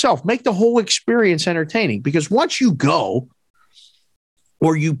game itself. Make the whole experience entertaining, because once you go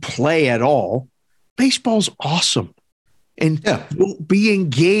or you play at all, baseball's awesome. And you'll be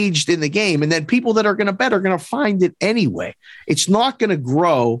engaged in the game. And then people that are going to bet are going to find it anyway. It's not going to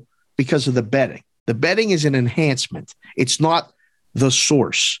grow because of the betting. The betting is an enhancement. It's not the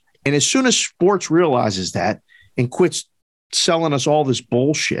source. And as soon as sports realizes that and quits selling us all this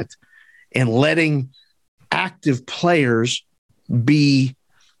bullshit and letting active players be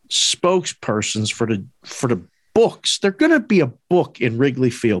spokespersons for the books, they're going to be a book in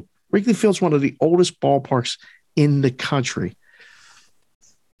Wrigley Field. Wrigley Field's one of the oldest ballparks in the country.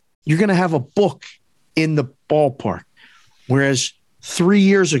 You're going to have a book in the ballpark. Whereas 3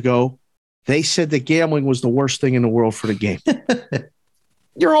 years ago, they said that gambling was the worst thing in the world for the game.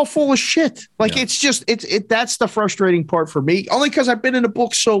 You're all full of shit. Like, it's just, that's the frustrating part for me, only because I've been in the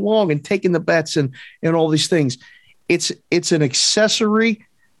book so long and taking the bets and all these things. It's an accessory,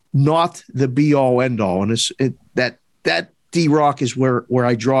 not the be all end all. And that D-Rock is where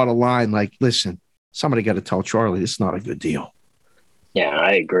I draw the line. Like, listen, somebody got to tell Charlie it's not a good deal. Yeah,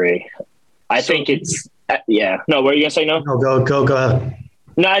 I agree. I think it's No, what are you gonna say? No, go ahead.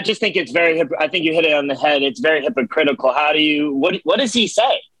 No, I just think it's I think you hit it on the head. It's very hypocritical. What does he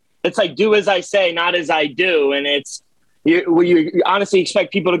say? It's like, do as I say, not as I do. And it's, you honestly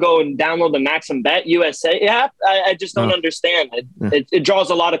expect people to go and download the Maxim Bet USA app? I just don't understand. It draws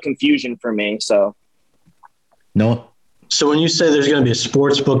a lot of confusion for me. So, no. So when you say there's going to be a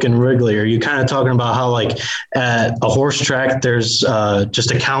sports book in Wrigley, are you kind of talking about how, like, at a horse track, there's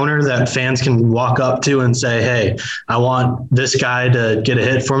just a counter that fans can walk up to and say, hey, I want this guy to get a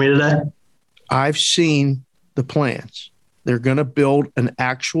hit for me today? I've seen the plans. They're going to build an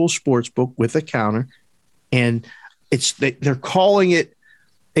actual sports book with a counter, and they're calling it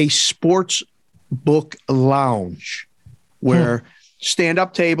a sports book lounge where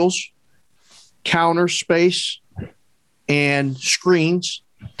stand-up tables, counter space, and screens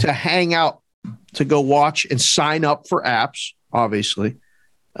to hang out, to go watch and sign up for apps, obviously.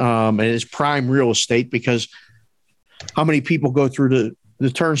 And it's prime real estate because how many people go through the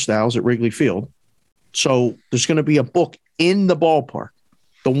turnstiles at Wrigley Field? So there's going to be a book in the ballpark.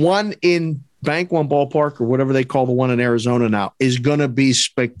 The one in Bank One Ballpark, or whatever they call the one in Arizona now, is going to be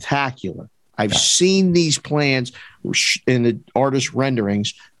spectacular. I've seen these plans in the artist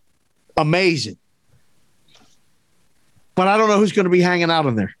renderings. Amazing. But I don't know who's going to be hanging out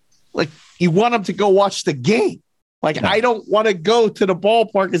in there. Like, you want them to go watch the game. Like, I don't want to go to the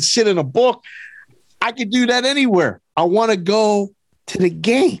ballpark and sit in a book. I could do that anywhere. I want to go to the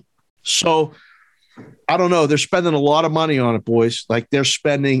game. So, I don't know. They're spending a lot of money on it, boys. Like, they're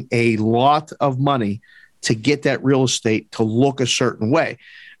spending a lot of money to get that real estate to look a certain way.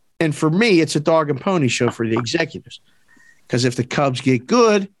 And for me, it's a dog and pony show for the executives. Because if the Cubs get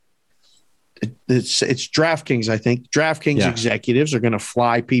good, it's DraftKings, I think. DraftKings executives are going to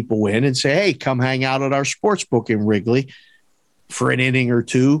fly people in and say, hey, come hang out at our sports book in Wrigley for an inning or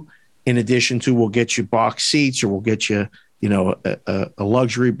two. In addition to, we'll get you box seats, or we'll get you, a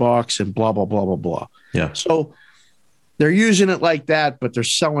luxury box and blah, blah, blah, blah, blah. Yeah. So they're using it like that, but they're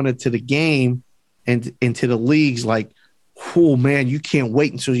selling it to the game and into the leagues like, oh, man, you can't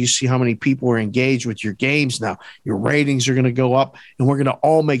wait until you see how many people are engaged with your games now. Your ratings are going to go up, and we're going to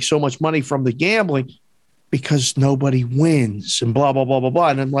all make so much money from the gambling because nobody wins and blah, blah, blah, blah, blah.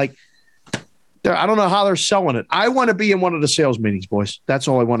 And I'm like, I don't know how they're selling it. I want to be in one of the sales meetings, boys. That's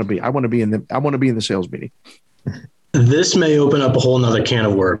all I want to be. I want to be in the sales meeting. This may open up a whole nother can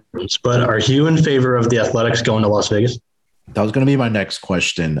of worms, but are you in favor of the Athletics going to Las Vegas? That was going to be my next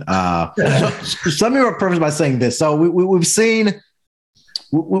question. So let me preface by saying this. So we've seen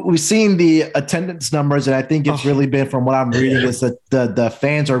the attendance numbers, and I think it's really been, from what I'm reading, is that the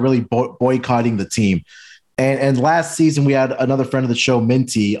fans are really boycotting the team. And last season we had another friend of the show,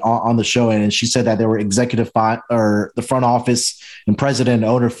 Minty, on the show, and she said that there were the front office and president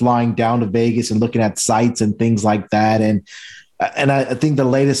and owner flying down to Vegas and looking at sites and things like that. And I think the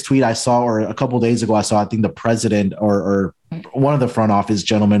latest tweet I saw, or a couple of days ago, I think the president or one of the front office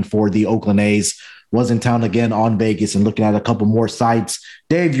gentlemen for the Oakland A's was in town again on Vegas and looking at a couple more sites.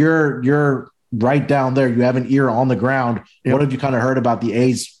 Dave, you're right down there. You have an ear on the ground. Yep. What have you kind of heard about the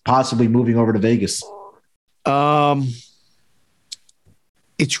A's possibly moving over to Vegas? The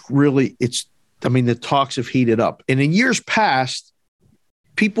talks have heated up. And in years past,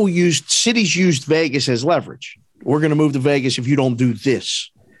 cities used Vegas as leverage. We're going to move to Vegas if you don't do this.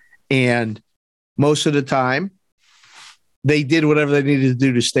 And most of the time, they did whatever they needed to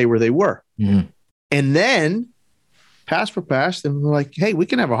do to stay where they were. Mm-hmm. And then, pass for pass, and we're like, hey, we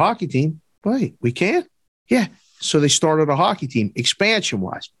can have a hockey team. Wait, we can? Yeah. So they started a hockey team,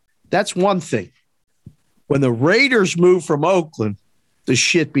 expansion-wise. That's one thing. When the Raiders moved from Oakland, the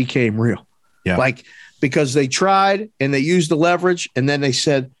shit became real. Yeah. Because they tried and they used the leverage, and then they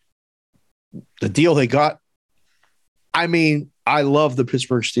said the deal they got. I mean, I love the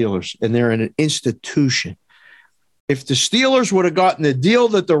Pittsburgh Steelers, and they're an institution. If the Steelers would have gotten the deal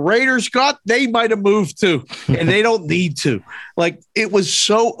that the Raiders got, they might have moved too, and they don't need to. It was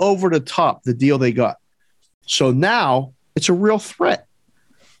so over the top, the deal they got. So now it's a real threat.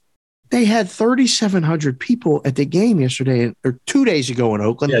 They had 3,700 people at the game yesterday, or 2 days ago in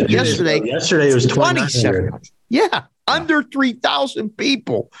Oakland. Yeah, yesterday it was 2,700. Yeah, under 3,000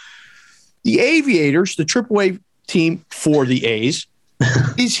 people. The Aviators, the AAA team for the A's,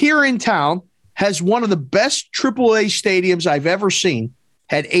 is here in town, has one of the best AAA stadiums I've ever seen,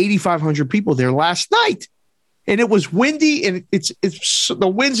 had 8,500 people there last night. And it was windy, and it's the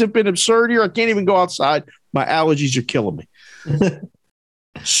winds have been absurd here. I can't even go outside. My allergies are killing me.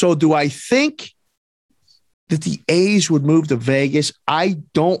 So do I think that the A's would move to Vegas? I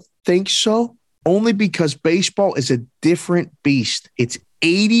don't think so, only because baseball is a different beast. It's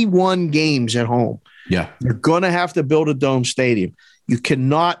 81 games at home. Yeah. You're going to have to build a dome stadium. You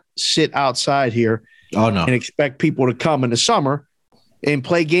cannot sit outside here and expect people to come in the summer and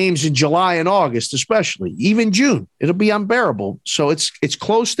play games in July and August, especially, even June. It'll be unbearable. So it's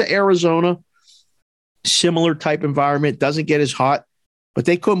close to Arizona, similar type environment, doesn't get as hot, but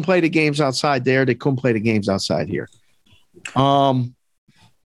they couldn't play the games outside there. They couldn't play the games outside here.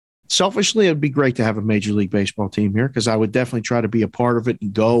 Selfishly, it'd be great to have a Major League Baseball team here because I would definitely try to be a part of it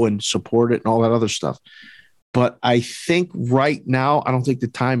and go and support it and all that other stuff. But I think right now, I don't think the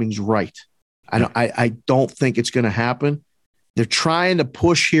timing's right. I don't think it's going to happen. They're trying to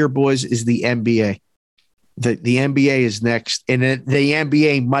push here, boys, is the NBA. The NBA is next, and the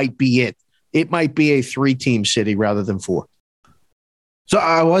NBA might be it. It might be a 3-team city rather than 4. So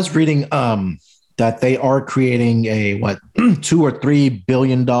I was reading that they are creating a $2 or $3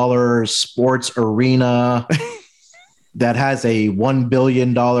 billion sports arena that has a $1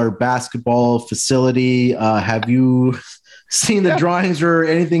 billion basketball facility. Have you seen the drawings or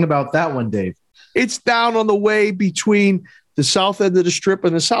anything about that one, Dave? It's down on the way between the south end of the Strip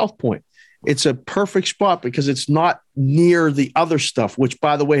and the South Point. It's a perfect spot because it's not near the other stuff, which,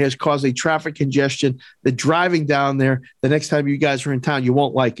 by the way, has caused a traffic congestion. The driving down there, the next time you guys are in town, you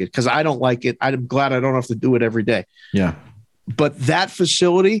won't like it because I don't like it. I'm glad I don't have to do it every day. Yeah. But that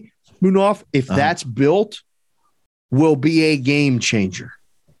facility, Munaf, if that's built, will be a game changer.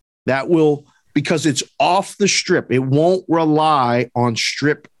 That will, because it's off the Strip. It won't rely on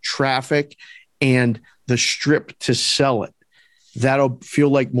Strip traffic and the Strip to sell it. That'll feel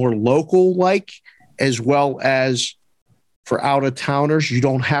like more local-like, as well as for out-of-towners. You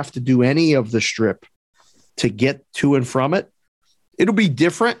don't have to do any of the Strip to get to and from it. It'll be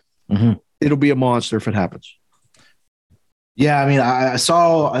different. Mm-hmm. It'll be a monster if it happens. Yeah, I mean, I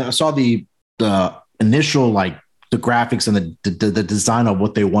saw the initial, like, the graphics and the design of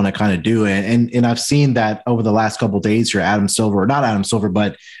what they want to kind of do, and I've seen that over the last couple of days here. Not Adam Silver,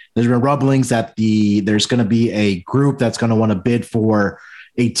 but there's been rumblings that there's going to be a group that's going to want to bid for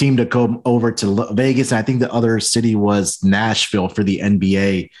a team to come over to Vegas. And I think the other city was Nashville for the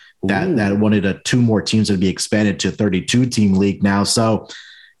NBA that wanted 2 more teams to be expanded to a 32-team league now. So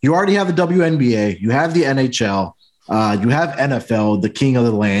you already have the WNBA, you have the NHL, you have NFL, the king of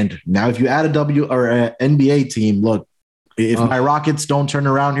the land. Now, if you add a NBA team, look, if my Rockets don't turn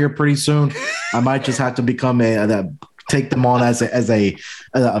around here pretty soon, I might just have to become take them on as a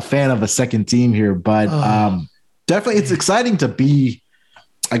fan of a second team here. But definitely it's exciting to be,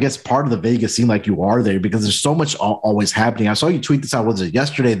 I guess, part of the Vegas scene like you are there because there's so much always happening. I saw you tweet this out, was it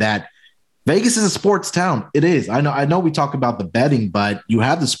yesterday, that Vegas is a sports town. It is. I know we talk about the betting, but you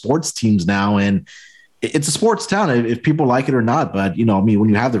have the sports teams now, and it's a sports town if people like it or not. But, you know, I mean, when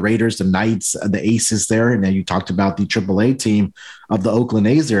you have the Raiders, the Knights, the Aces there, and then you talked about the AAA team of the Oakland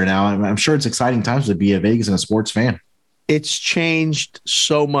A's there now, I'm sure it's exciting times to be a Vegas and a sports fan. It's changed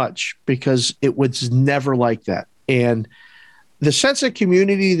so much because it was never like that. And the sense of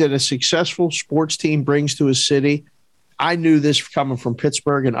community that a successful sports team brings to a city, I knew this coming from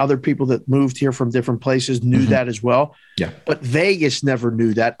Pittsburgh, and other people that moved here from different places knew that as well. Yeah. But Vegas never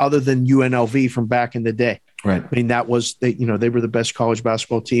knew that other than UNLV from back in the day. Right. I mean, that was, they were the best college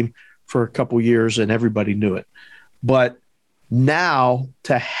basketball team for a couple years and everybody knew it. But now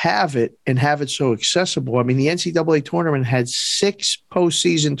to have it and have it so accessible, I mean, the NCAA tournament had 6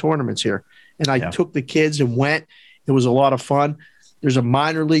 postseason tournaments here, and I took the kids and went. It was a lot of fun. There's a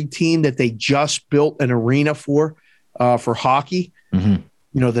minor league team that they just built an arena for hockey. Mm-hmm.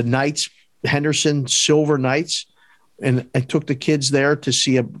 You know, the Knights, Henderson Silver Knights, and I took the kids there to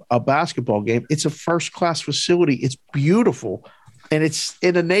see a basketball game. It's a first-class facility. It's beautiful, and it's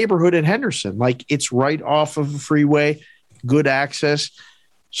in a neighborhood in Henderson. Like, it's right off of a freeway, good access.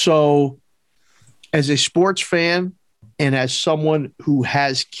 So as a sports fan and as someone who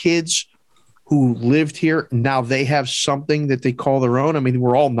has kids who lived here, now they have something that they call their own. I mean,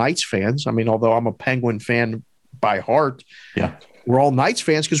 we're all Knights fans. I mean, although I'm a Penguin fan by heart, we're all Knights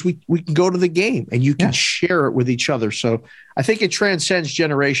fans because we can go to the game and you can share it with each other. So I think it transcends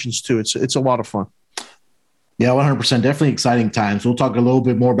generations too. It's a lot of fun. Yeah, 100%. Definitely exciting times. We'll talk a little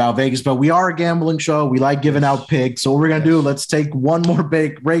bit more about Vegas, but we are a gambling show. We like giving out picks. So what we're going to do, let's take one more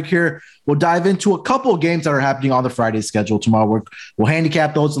break here. We'll dive into a couple of games that are happening on the Friday schedule tomorrow. We'll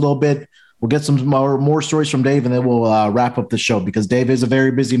handicap those a little bit. We'll get some more stories from Dave, and then we'll wrap up the show because Dave is a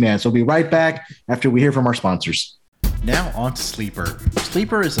very busy man. So we'll be right back after we hear from our sponsors. Now on to Sleeper.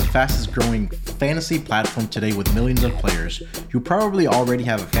 Sleeper is the fastest growing fantasy platform today with millions of players. You probably already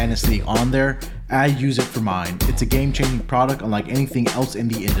have a fantasy league on there. I use it for mine. It's a game-changing product unlike anything else in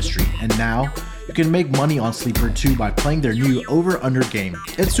the industry. And now You can make money on Sleeper too by playing their new over-under game.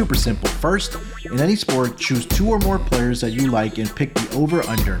 It's super simple. First, in any sport, choose 2 or more players that you like and pick the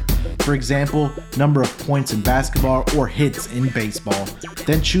over-under. For example, number of points in basketball or hits in baseball.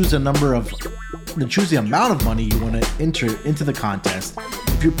 Then choose the amount of money you want to enter into the contest.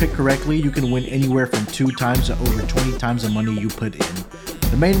 If you pick correctly, you can win anywhere from 2 times to over 20 times the money you put in.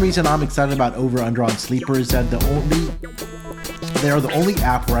 The main reason I'm excited about over-under on Sleeper is that they are the only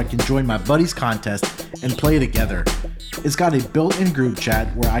app where I can join my buddies' contest and play together. It's got a built-in group chat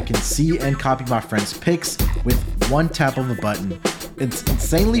where I can see and copy my friends' picks with one tap of a button. It's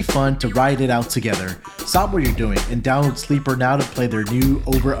insanely fun to ride it out together. Stop what you're doing and download Sleeper now to play their new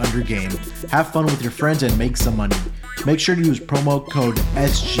over-under game. Have fun with your friends and make some money. Make sure to use promo code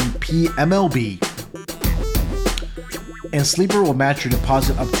SGPMLB. And Sleeper will match your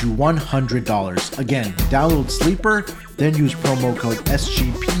deposit up to $100. Again, download Sleeper, then use promo code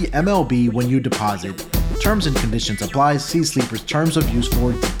SGPMLB when you deposit. Terms and conditions apply. See Sleeper's terms of use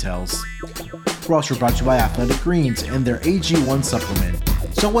for details. We're also brought to you by Athletic Greens and their AG1 supplement.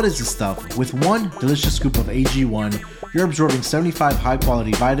 So what is this stuff? With one delicious scoop of AG1, you're absorbing 75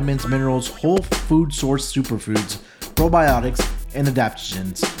 high-quality vitamins, minerals, whole food source superfoods, probiotics, and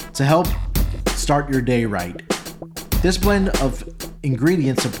adaptogens to help start your day right. This blend of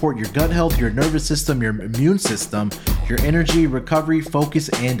ingredients support your gut health, your nervous system, your immune system, your energy, recovery, focus,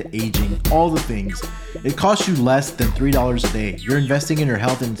 and aging. All the things. It costs you less than $3 a day. You're investing in your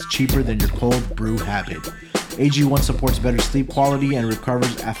health and it's cheaper than your cold brew habit. AG1 supports better sleep quality and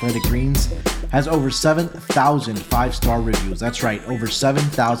recovers. Athletic Greens has over 7,000 5-star reviews. That's right, over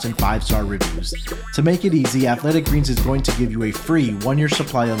 7,000 5-star reviews. To make it easy, Athletic Greens is going to give you a free 1-year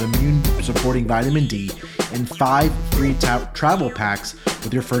supply of immune-supporting vitamin D and 5 free travel packs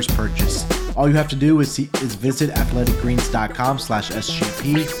with your first purchase. All you have to do is visit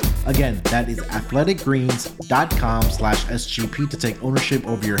athleticgreens.com/SGP. Again, that is athleticgreens.com/SGP to take ownership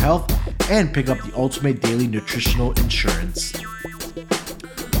over your health and pick up the ultimate daily nutritional insurance.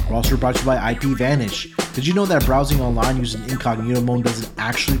 We're also brought to you by IPVanish. Did you know that browsing online using incognito mode doesn't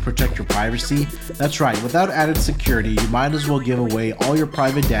actually protect your privacy? That's right, without added security, you might as well give away all your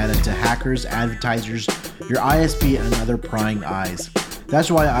private data to hackers, advertisers, your ISP, and other prying eyes. That's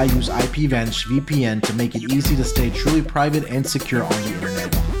why I use IPVanish VPN to make it easy to stay truly private and secure on the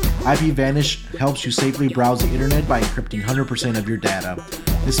internet. IPVanish helps you safely browse the internet by encrypting 100% of your data.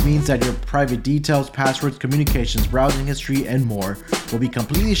 This means that your private details, passwords, communications, browsing history, and more will be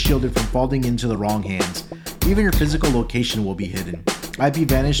completely shielded from falling into the wrong hands. Even your physical location will be hidden.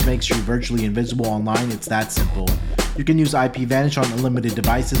 IPVanish makes you virtually invisible online. It's that simple. You can use IPVanish on unlimited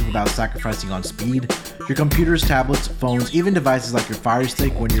devices without sacrificing on speed. Your computers, tablets, phones, even devices like your Fire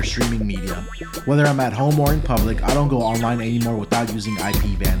Stick when you're streaming media. Whether I'm at home or in public, I don't go online anymore without using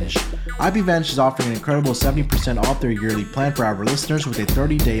IPVanish. IPVanish is offering an incredible 70% off their yearly plan for our listeners with a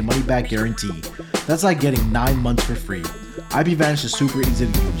 30-day money-back guarantee. That's like getting 9 months for free. IPVanish is super easy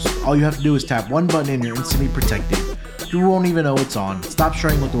to use. All you have to do is tap one button and you're instantly protected. You won't even know it's on. Stop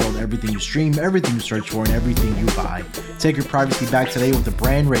sharing with the world everything you stream, everything you search for, and everything you buy. Take your privacy back today with a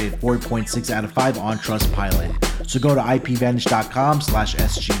brand rated 4.6 out of 5 on Trustpilot. So go to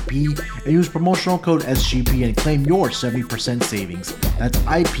IPVanish.com/SGP and use promotional code SGP and claim your 70% savings. That's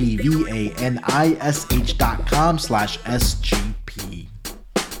IPVanish.com/SGP.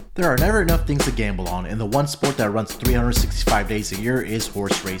 There are never enough things to gamble on, and the one sport that runs 365 days a year is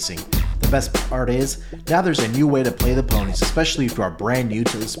horse racing. The best part is, now there's a new way to play the ponies, especially if you are brand new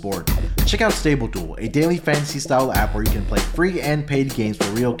to the sport. Check out Stable Duel, a daily fantasy style app where you can play free and paid games for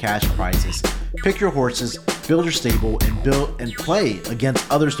real cash prizes. Pick your horses, build your stable, and play against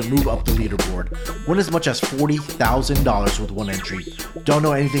others to move up the leaderboard. Win as much as $40,000 with one entry. Don't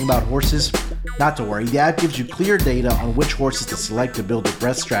know anything about horses? Not to worry, the app gives you clear data on which horses to select to build the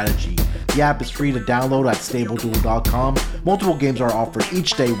best strategy. The app is free to download at StableDuel.com. Multiple games are offered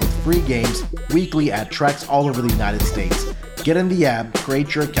each day with free games weekly at tracks all over the United States. Get in the app,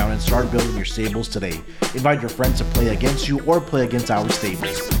 create your account, and start building your stables today. Invite your friends to play against you or play against our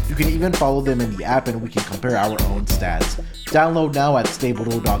stables. You can even follow them in the app and we can compare our own stats. Download now at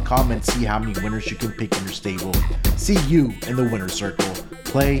StableDuel.com and see how many winners you can pick in your stable. See you in the winner's circle.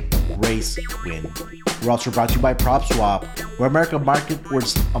 Play, race, win. We're also brought to you by PropSwap, where America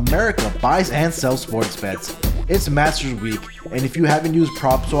buys and sells sports bets. It's Masters Week, and if you haven't used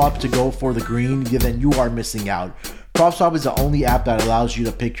PropSwap to go for the green, then you are missing out. PropSwap is the only app that allows you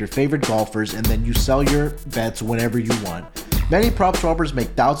to pick your favorite golfers and then you sell your bets whenever you want. Many prop swappers make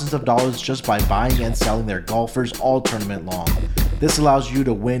thousands of dollars just by buying and selling their golfers all tournament long. This allows you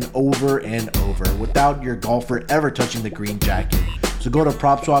to win over and over without your golfer ever touching the green jacket. So go to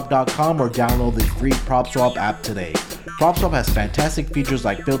PropSwap.com or download the free PropSwap app today. PropSwap has fantastic features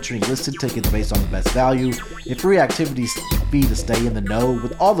like filtering listed tickets based on the best value, a free activity fee to stay in the know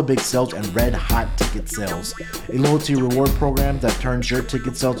with all the big sales and red hot ticket sales, a loyalty reward program that turns your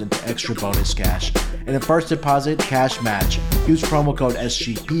ticket sales into extra bonus cash, and a first deposit cash match. Use promo code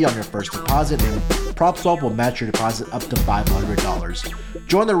SGP on your first deposit and PropSwap will match your deposit up to $500.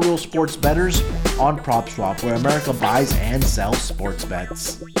 Join the real sports bettors on PropSwap, where America buys and sells sports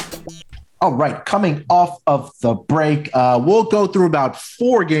bets. All right, coming off of the break, we'll go through about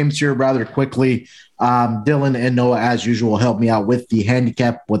 4 games here rather quickly. Dylan and Noah, as usual, help me out with the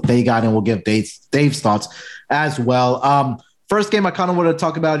handicap, what they got, and we'll give Dave's thoughts as well. First game I kind of want to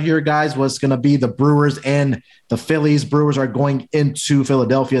talk about here, guys, was going to be the Brewers and the Phillies. Brewers are going into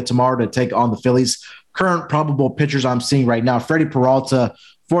Philadelphia tomorrow to take on the Phillies. Current probable pitchers I'm seeing right now, Freddie Peralta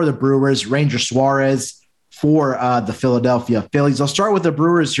for the Brewers, Ranger Suarez for the Philadelphia Phillies. I'll start with the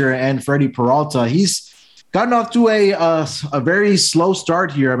Brewers here and Freddie Peralta. He's gotten off to a very slow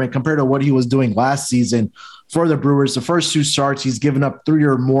start here. I mean, compared to what he was doing last season for the Brewers. The first 2 starts, he's given up 3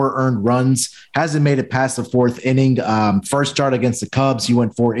 or more earned runs, hasn't made it past the 4th inning. First start against the Cubs, he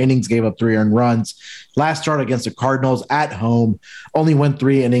went 4 innings, gave up 3 earned runs. Last start against the Cardinals at home, only went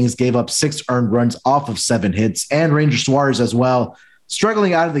 3 innings, gave up 6 earned runs off of 7 hits. And Ranger Suarez as well,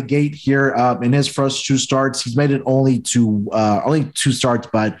 struggling out of the gate here in his first 2 starts. He's made it only 2 starts,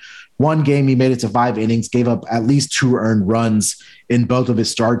 but 1 game he made it to 5 innings, gave up at least 2 earned runs in both of his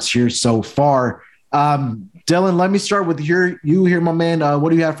starts here so far. Dylan, let me start with you here, my man. What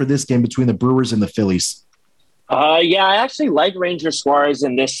do you have for this game between the Brewers and the Phillies? Yeah, I actually like Ranger Suarez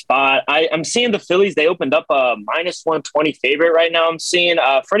in this spot. I'm seeing the Phillies. They opened up a -120 favorite right now. I'm seeing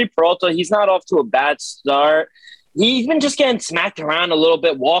Freddie Peralta. He's not off to a bad start. He's been just getting smacked around a little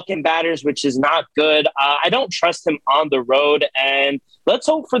bit, walking batters, which is not good. I don't trust him on the road. And let's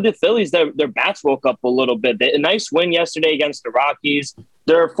hope for the Phillies that their bats woke up a little bit. A nice win yesterday against the Rockies.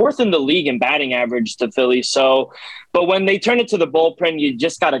 They're 4th in the league in batting average, the Phillies. So, but when they turn it to the bullpen, you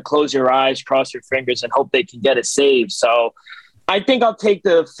just got to close your eyes, cross your fingers, and hope they can get a save. So I think I'll take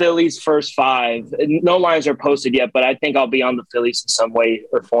the Phillies first 5. No lines are posted yet, but I think I'll be on the Phillies in some way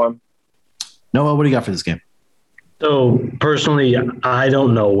or form. Noah, what do you got for this game? So personally, I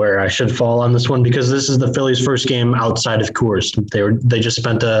don't know where I should fall on this one because this is the Phillies' first game outside of Coors. They just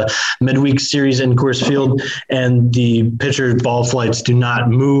spent a midweek series in Coors Field, and the pitcher ball flights do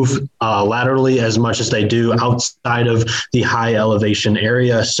not move laterally as much as they do outside of the high elevation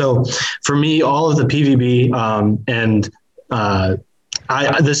area. So for me, all of the PVB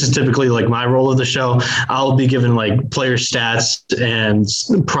this is typically like my role of the show. I'll be given like player stats and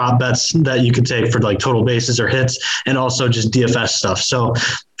prop bets that you could take for like total bases or hits, and also just DFS stuff. So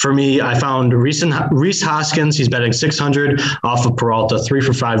for me, I found Rhys Hoskins. He's batting 600 off of Peralta, 3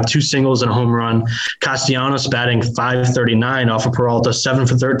 for 5, 2 singles and a home run. Castellanos batting 539 off of Peralta, 7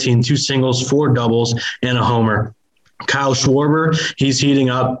 for 13, 2 singles, 4 doubles and a homer. Kyle Schwarber, he's heating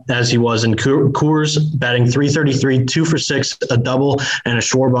up as he was in Coors, batting 333, 2 for 6, a double, and a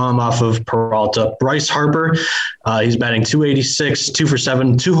shore bomb off of Peralta. Bryce Harper, he's batting 286, 2 for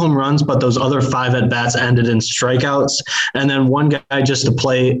 7, 2 home runs, but those other 5 at-bats ended in strikeouts. And then one guy just to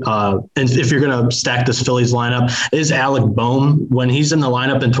play, and if you're going to stack this Phillies lineup, is Alec Bohm. When he's in the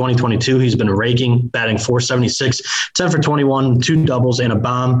lineup in 2022, he's been raking, batting 476, 10 for 21, 2 doubles, and a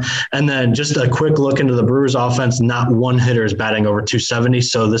bomb. And then just a quick look into the Brewers offense, not one hitter is batting over 270,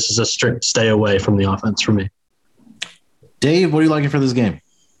 so this is a strict stay away from the offense for me. Dave, what are you liking for this game?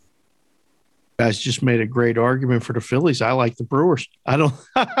 Guys just made a great argument for the Phillies. I like the Brewers.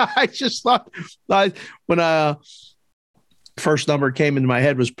 I just thought when first number came into my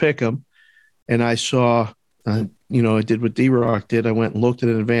head was pick 'em, and I saw, I did what D-Rock did. I went and looked at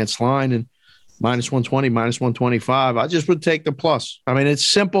an advanced line and -120, -125. I just would take the plus. I mean, it's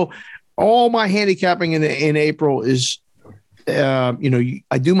simple. All my handicapping in April is, I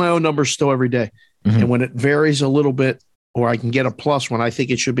do my own numbers still every day. Mm-hmm. And when it varies a little bit, or I can get a plus when I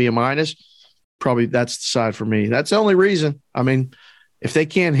think it should be a minus, probably that's the side for me. That's the only reason. I mean, if they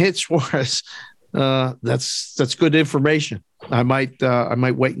can't hit Suarez, that's good information. I might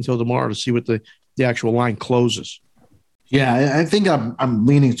wait until tomorrow to see what the actual line closes. Yeah, I think I'm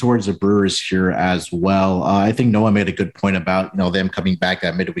leaning towards the Brewers here as well. I think Noah made a good point about them coming back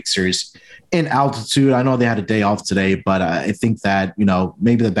that midweek series in altitude. I know they had a day off today, but I think that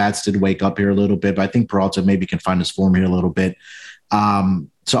maybe the bats did wake up here a little bit. But I think Peralta maybe can find his form here a little bit.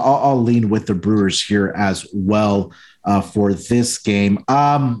 So I'll lean with the Brewers here as well for this game.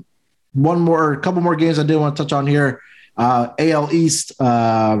 A couple more games I did want to touch on here. AL East,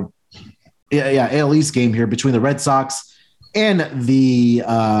 AL East game here between the Red Sox And the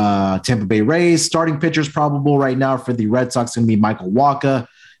Tampa Bay Rays starting pitchers probable right now for the Red Sox going to be Michael Wacha,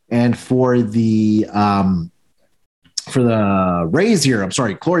 and for the Rays here,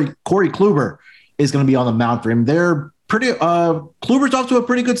 Corey Kluber is going to be on the mound for him. They're pretty. Kluber's off to a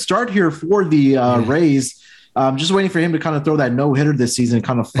pretty good start here for the Rays. Just waiting for him to kind of throw that no-hitter this season and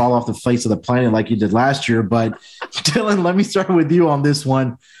kind of fall off the face of the planet like he did last year. But Dylan, let me start with you on this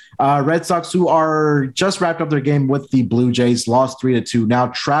one. Red Sox, who are just wrapped up their game with the Blue Jays, lost 3-2, now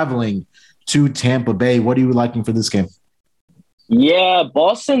traveling to Tampa Bay. What are you liking for this game? Yeah,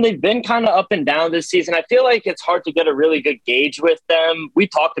 Boston, they've been kind of up and down this season. I feel like it's hard to get a really good gauge with them. We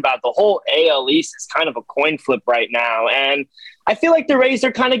talked about the whole AL East is kind of a coin flip right now. And I feel like the Rays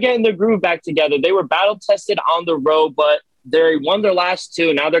are kind of getting their groove back together. They were battle-tested on the road, but they won their last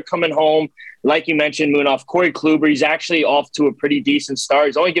two. Now they're coming home. Like you mentioned, Munaf, Corey Kluber, he's actually off to a pretty decent start.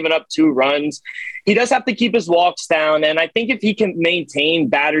 He's only given up 2 runs. He does have to keep his walks down, and I think if he can maintain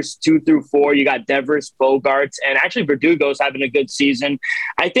batters 2 through 4, you got Devers, Bogarts, and actually Verdugo's having a good season.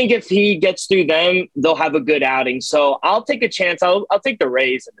 I think if he gets through them, they'll have a good outing. So I'll take a chance. I'll take the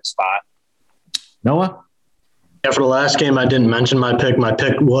Rays in the spot. Noah? Yeah, for the last game, I didn't mention my pick. My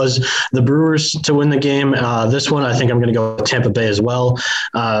pick was the Brewers to win the game. This one, I think I'm going to go with Tampa Bay as well.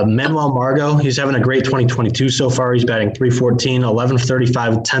 Manuel Margot, he's having a great 2022 so far. He's batting .314, 11 for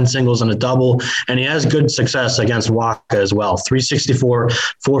 35, 10 singles and a double, and he has good success against Wacha as well. .364,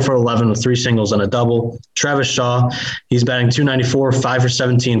 4 for 11 with 3 singles and a double. Travis Shaw, he's batting .294, 5 for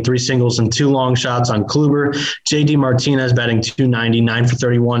 17, 3 singles and 2 long shots on Kluber. JD Martinez batting .290, 9 for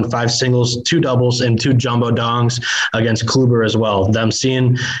 31, 5 singles, 2 doubles, and 2 jumbo dongs against Kluber as well. Them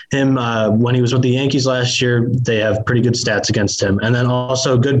seeing him when he was with the Yankees last year, they have pretty good stats against him. And then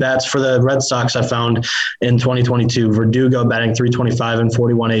also good bats for the Red Sox I found in 2022. Verdugo batting .325 and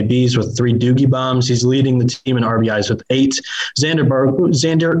 41 ABs with 3 Doogie bombs. He's leading the team in RBIs with 8. Xander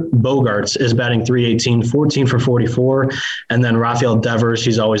Bogaerts is batting .318, 14 for 44. And then Rafael Devers,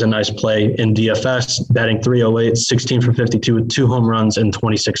 he's always a nice play in DFS, batting .308, 16 for 52 with 2 home runs and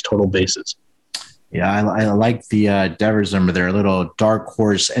 26 total bases. Yeah, I like the Devers number there. A little dark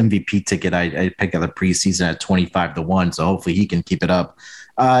horse MVP ticket I picked out the preseason at 25-1, so hopefully he can keep it up.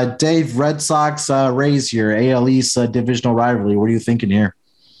 Dave, Red Sox, Rays here, AL East divisional rivalry. What are you thinking here?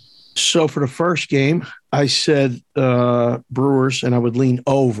 So for the first game, I said Brewers, and I would lean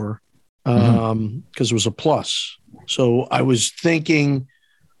over because it was a plus. So I was thinking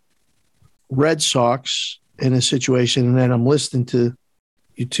Red Sox in a situation, and then I'm listening to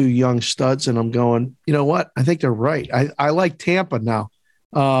you 2 young studs, and I'm going, you know what? I think they're right. I like Tampa now.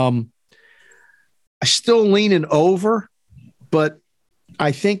 I still leaning over, but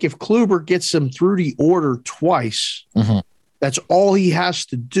I think if Kluber gets them through the order twice, that's all he has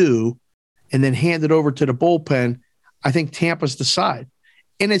to do, and then hand it over to the bullpen. I think Tampa's the side.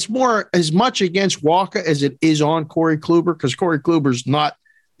 And it's more as much against Wacha as it is on Corey Kluber, because Corey Kluber's not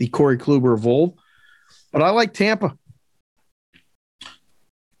the Corey Kluber of old. But I like Tampa.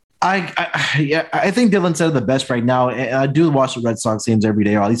 I think Dylan said it the best right now. I do watch the Red Sox games every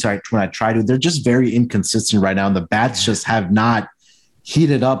day, or at least when I try to. They're just very inconsistent right now, and the bats just have not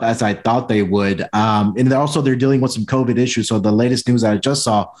heated up as I thought they would. And they're dealing with some COVID issues. So the latest news that I just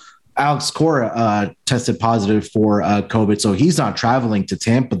saw, Alex Cora tested positive for COVID, so he's not traveling to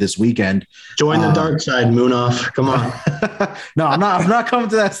Tampa this weekend. Join the dark side, Munaf. Come on. No, I'm not coming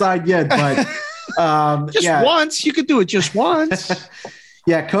to that side yet, but once. You could do it just once.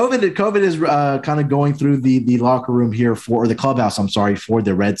 Yeah, COVID is kind of going through the locker room here or the clubhouse, for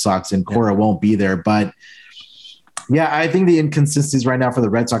the Red Sox, and Cora won't be there. But yeah, I think the inconsistencies right now for the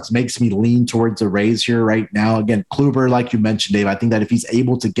Red Sox makes me lean towards the Rays here right now. Again, Kluber, like you mentioned, Dave, I think that if he's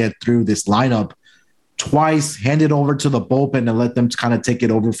able to get through this lineup twice, hand it over to the bullpen and let them kind of take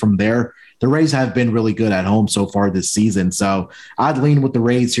it over from there. The Rays have been really good at home so far this season. So I'd lean with the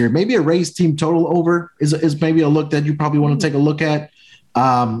Rays here. Maybe a Rays team total over is maybe a look that you probably want to take a look at.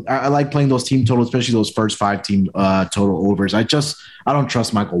 I like playing those team totals, especially those first 5 team total overs. I don't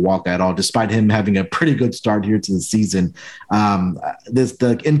trust Michael Wacha at all, despite him having a pretty good start here to the season.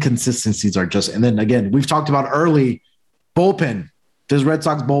 The inconsistencies are just, and then again, we've talked about early bullpen. This Red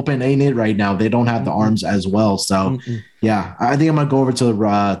Sox bullpen ain't it right now. They don't have the arms as well. So yeah, I think I'm going to go over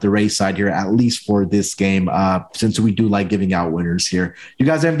to the Rays side here, at least for this game, since we do like giving out winners here. You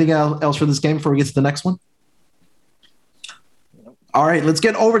guys have anything else for this game before we get to the next one? All right, let's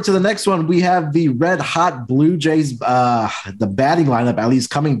get over to the next one. We have the red hot Blue Jays, the batting lineup, at least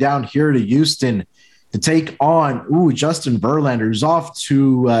coming down here to Houston to take on Justin Verlander, who's off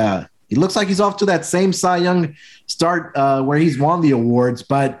to he looks like he's off to that same Cy Young start where he's won the awards.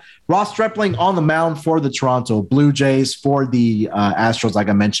 But Ross Stripling on the mound for the Toronto Blue Jays. For the Astros, like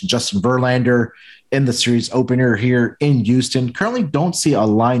I mentioned, Justin Verlander in the series opener here in Houston. Currently don't see a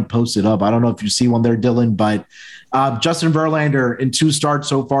line posted up. I don't know if you see one there, Dylan, but Justin Verlander in 2 starts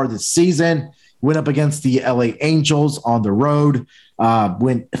so far this season. Went up against the LA Angels on the road.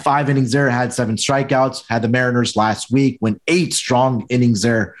 Went 5 innings there, had 7 strikeouts. Had the Mariners last week, went 8 strong innings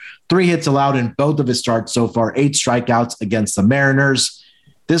there. 3 hits allowed in both of his starts so far, 8 strikeouts against the Mariners.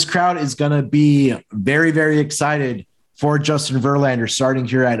 This crowd is going to be very, very excited for Justin Verlander starting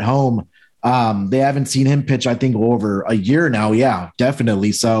here at home. They haven't seen him pitch, I think, over a year now. Yeah,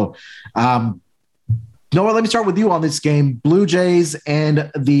 definitely. So, Noah, let me start with you on this game. Blue Jays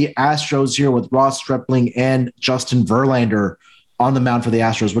and the Astros here with Ross Stripling and Justin Verlander on the mound for the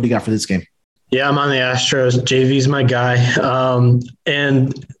Astros. What do you got for this game? Yeah, I'm on the Astros. JV's my guy.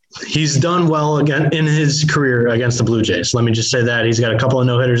 And he's done well again in his career against the Blue Jays. Let me just say that. He's got a couple of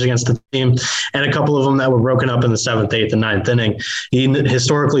no-hitters against the team and a couple of them that were broken up in the 7th, 8th, and 9th inning. He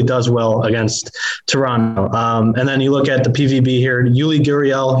historically does well against Toronto. And then you look at the PVB here. Yuli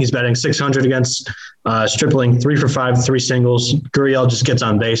Gurriel, he's batting .600 against Stripling, 3 for 5, 3 singles. Gurriel just gets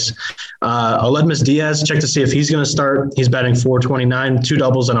on base. Aledmus Diaz, check to see if he's going to start. He's batting .429, 2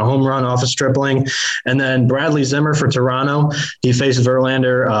 doubles and a home run off of Stripling. And then Bradley Zimmer for Toronto. He faced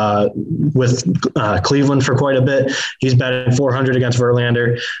Verlander with Cleveland for quite a bit. He's batting .400 against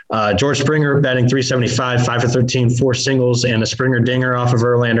Verlander. George Springer batting .375, 5 for 13, 4 singles, and a Springer dinger off of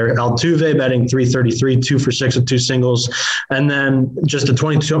Verlander. Altuve batting .333, 2 for 6 with 2 singles. And then just the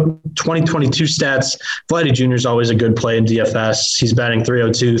 2022 stats. Vladdy Jr. is always a good play in DFS. He's batting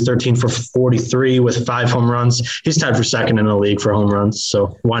 .302, 13 for 43 with 5 home runs. He's tied for second in the league for home runs,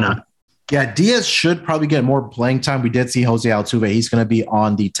 so why not? Yeah, Diaz should probably get more playing time. We did see Jose Altuve. He's going to be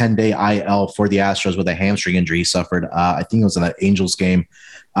on the 10-day IL for the Astros with a hamstring injury he suffered. I think it was in that Angels game.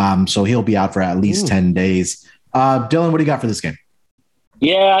 So he'll be out for at least 10 days. Dylan, what do you got for this game?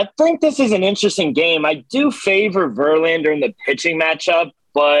 Yeah, I think this is an interesting game. I do favor Verlander in the pitching matchup,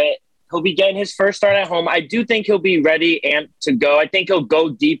 but he'll be getting his first start at home. I do think he'll be ready and to go. I think he'll go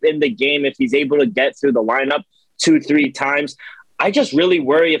deep in the game if he's able to get through the lineup 2-3 times. I just really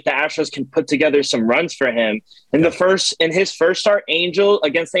worry if the Astros can put together some runs for him. In his first start,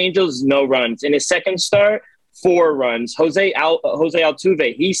 against the Angels, no runs. In his second start, 4 runs. Jose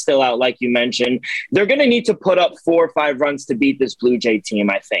Altuve, he's still out, like you mentioned. They're going to need to put up 4 or 5 runs to beat this Blue Jay team,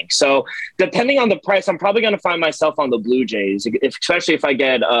 I think. So depending on the price, I'm probably going to find myself on the Blue Jays, especially if I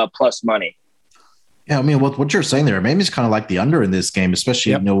get plus money. Yeah, I mean, what you're saying there, maybe it's kind of like the under in this game,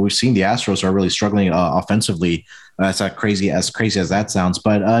 especially, we've seen the Astros are really struggling offensively. That's not crazy as that sounds.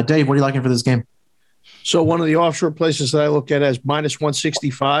 But Dave, what are you liking for this game? So one of the offshore places that I look at is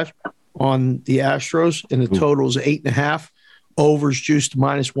 -165 on the Astros, and the total is 8.5. Overs juiced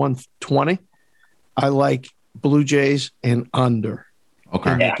 -120. I like Blue Jays and under.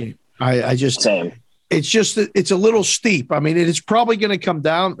 Okay. Yeah. Game. I just Same. It's a little steep. I mean, it's probably going to come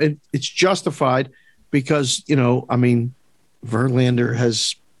down. It's justified because, Verlander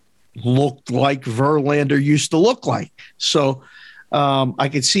has looked like Verlander used to look like. So I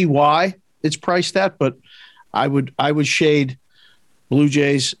could see why it's priced at, but I would shade Blue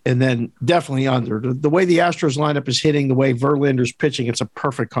Jays and then definitely under. The way the Astros lineup is hitting, the way Verlander's pitching, it's a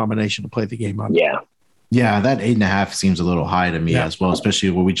perfect combination to play the game on. Yeah, that 8.5 seems a little high to me as well, especially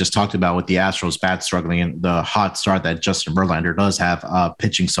what we just talked about with the Astros bat struggling and the hot start that Justin Verlander does have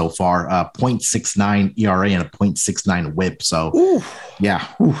pitching so far, 0.69 ERA and a 0.69 WHIP. So,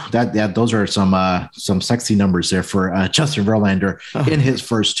 those are some sexy numbers there for Justin Verlander in his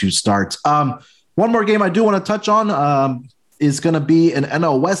first 2 starts. One more game I do want to touch on is going to be an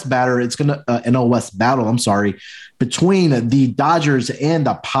NL West battle. I'm sorry. Between the Dodgers and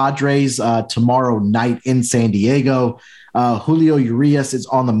the Padres tomorrow night in San Diego. Julio Urias is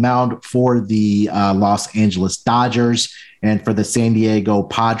on the mound for the Los Angeles Dodgers. And for the San Diego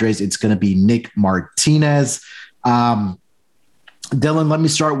Padres, it's going to be Nick Martinez. Dylan, let me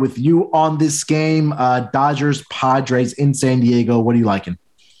start with you on this game. Dodgers, Padres in San Diego. What are you liking?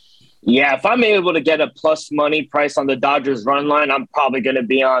 Yeah, if I'm able to get a plus money price on the Dodgers run line, I'm probably going to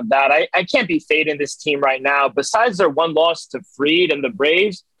be on that. I can't be fading this team right now. Besides their 1 loss to Fried and the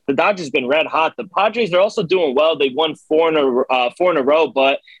Braves, the Dodgers been red hot. The Padres are also doing well. They won 4 in a row,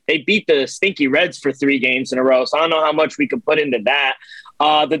 but they beat the stinky Reds for 3 games in a row. So I don't know how much we could put into that.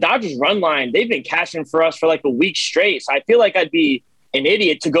 The Dodgers run line, they've been cashing for us for like a week straight. So I feel like I'd be an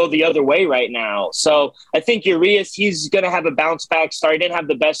idiot to go the other way right now. So I think Urias, he's going to have a bounce back start. He didn't have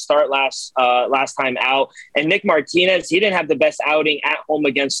the best start last time out. And Nick Martinez, he didn't have the best outing at home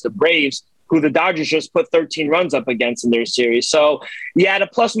against the Braves, who the Dodgers just put 13 runs up against in their series. So, yeah, at a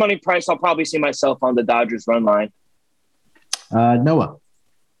plus money price, I'll probably see myself on the Dodgers run line. Noah.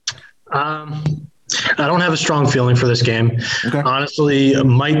 I don't have a strong feeling for this game. Okay. Honestly,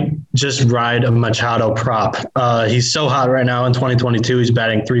 might just ride a Machado prop. He's so hot right now in 2022. He's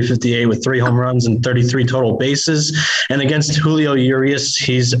batting .358 with 3 home runs and 33 total bases. And against Julio Urias,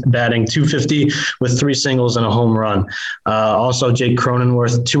 he's batting .250 with 3 singles and a home run. Also, Jake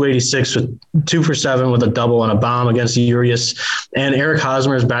Cronenworth, .286 with 2 for 7 with a double and a bomb against Urias. And Eric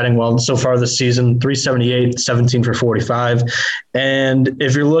Hosmer is batting well so far this season, .378, 17 for 45. And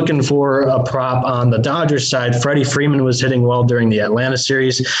if you're looking for a prop on the Dodgers side, Freddie Freeman was hitting well during the Atlanta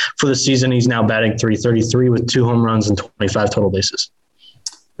series. For the season, he's now batting .333 with 2 home runs and 25 total bases.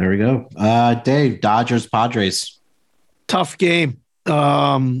 There we go. Dave, Dodgers, Padres. Tough game.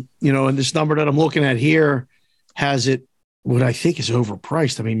 And this number that I'm looking at here has it what I think is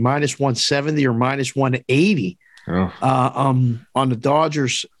overpriced. I mean, minus 170 or minus 180 on the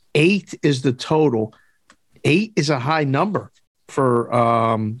Dodgers. 8 is the total. 8 is a high number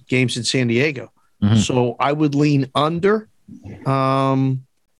for games in San Diego. Mm-hmm. So I would lean under. I'm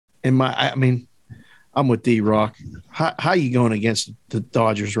with D-Rock. How you going against the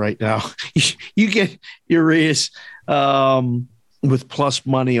Dodgers right now? You get Urias with plus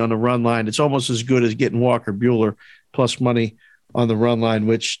money on the run line. It's almost as good as getting Walker Buehler plus money on the run line,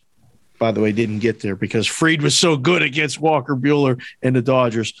 which, by the way, didn't get there because Fried was so good against Walker Buehler and the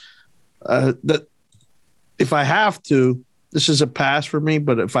Dodgers. That if I have to, this is a pass for me,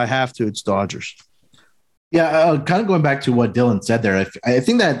 but if I have to, it's Dodgers. Yeah, kind of going back to what Dylan said there, I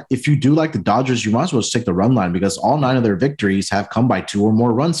think that if you do like the Dodgers, you might as well just take the run line because all 9 of their victories have come by 2 or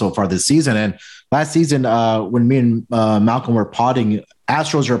more runs so far this season. And last season, when me and Malcolm were potting,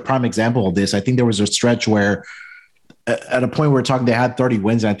 Astros are a prime example of this. I think there was a stretch where at a point we were talking, they had 30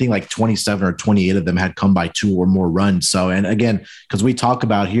 wins, and I think like 27 or 28 of them had come by 2 or more runs. So, and again, because we talk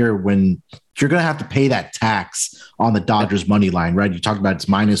about here when you're going to have to pay that tax on the Dodgers money line, right? You talked about it's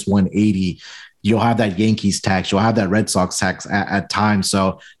minus 180. You'll have that Yankees tax. You'll have that Red Sox tax at times.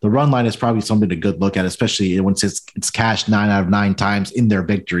 So the run line is probably something to good look at, especially once it's cashed 9 out of 9 times in their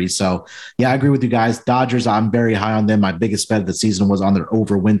victory. So yeah, I agree with you guys. Dodgers, I'm very high on them. My biggest bet of the season was on their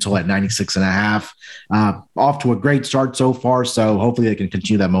over win total at 96.5. Off to a great start so far. So hopefully they can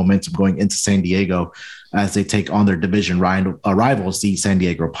continue that momentum going into San Diego as they take on their division rivals, the San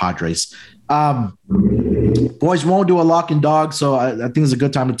Diego Padres. Boys, we won't do a lock and dog, so I think it's a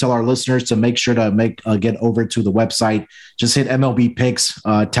good time to tell our listeners to make sure to get over to the website. Just hit MLB Picks.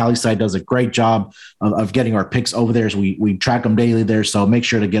 Tallysight does a great job of getting our picks over there. So we track them daily there, so make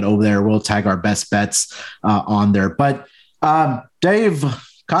sure to get over there. We'll tag our best bets on there. But Dave,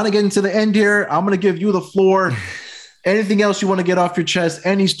 kind of getting to the end here, I'm going to give you the floor. Anything else you want to get off your chest?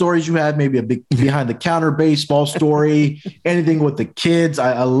 Any stories you have? Maybe a big behind the counter baseball story? Anything with the kids?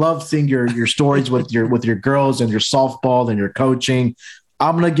 I love seeing your stories with your girls and your softball and your coaching.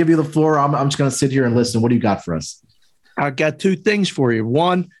 I'm gonna give you the floor. I'm just gonna sit here and listen. What do you got for us? I got 2 things for you.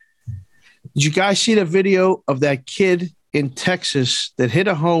 One, did you guys see the video of that kid in Texas that hit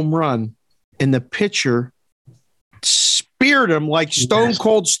a home run and the pitcher speared him like Stone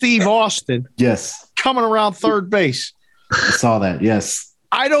Cold Steve Austin? Yes. Coming around third base. I saw that. Yes.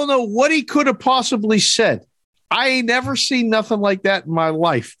 I don't know what he could have possibly said. I ain't never seen nothing like that in my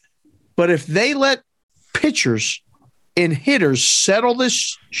life. But if they let pitchers and hitters settle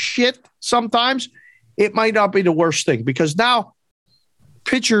this shit sometimes, it might not be the worst thing because now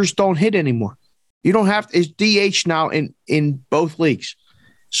pitchers don't hit anymore. You don't have to, it's DH now in both leagues.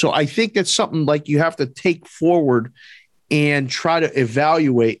 So I think that's something like you have to take forward and try to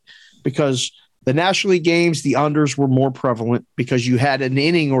evaluate because the National League games, the unders were more prevalent because you had an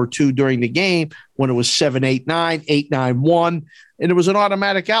inning or 2 during the game when it was 7-8-9, 8-9-1, and it was an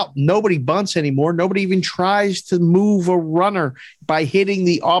automatic out. Nobody bunts anymore. Nobody even tries to move a runner by hitting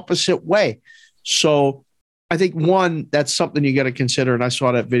the opposite way. So I think, one, that's something you got to consider. And I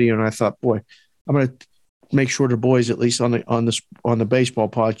saw that video and I thought, boy, I'm going to make sure the boys, at least on the baseball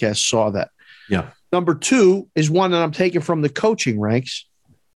podcast, saw that. Yeah. Number 2 is one that I'm taking from the coaching ranks,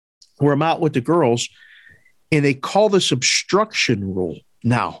 where I'm out with the girls, and they call this obstruction rule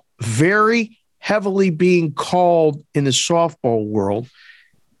now, very heavily being called in the softball world.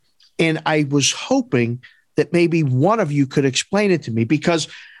 And I was hoping that maybe one of you could explain it to me because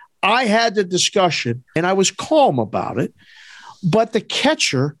I had the discussion and I was calm about it, but the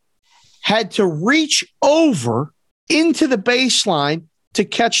catcher had to reach over into the baseline to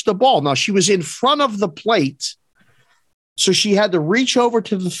catch the ball. Now, she was in front of the plate, so she had to reach over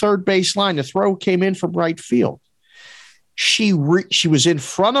to the third baseline. The throw came in from right field. She was in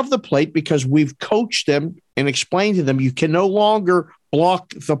front of the plate because we've coached them and explained to them you can no longer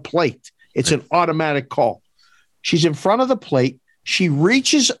block the plate. It's an automatic call. She's in front of the plate. She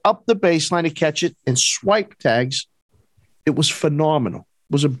reaches up the baseline to catch it and swipe tags. It was phenomenal.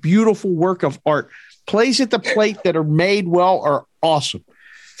 It was a beautiful work of art. Plays at the plate that are made well are awesome.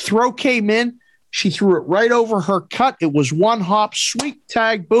 Throw came in. She threw it right over her cut. It was one hop, sweep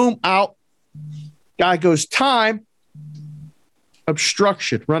tag, boom, out. Guy goes time.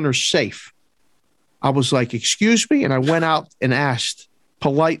 Obstruction, runner safe. I was like, excuse me? And I went out and asked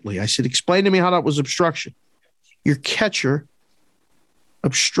politely. I said, explain to me how that was obstruction. Your catcher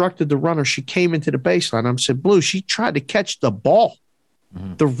obstructed the runner. She came into the baseline. I said, Blue, she tried to catch the ball.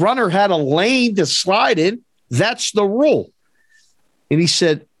 Mm-hmm. The runner had a lane to slide in. That's the rule. And he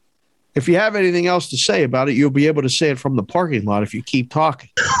said, if you have anything else to say about it, you'll be able to say it from the parking lot if you keep talking.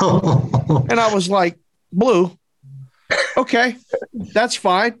 And I was like, Blue, okay, that's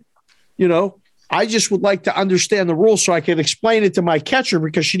fine. You know, I just would like to understand the rules so I can explain it to my catcher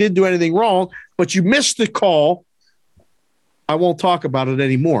because she didn't do anything wrong, but you missed the call. I won't talk about it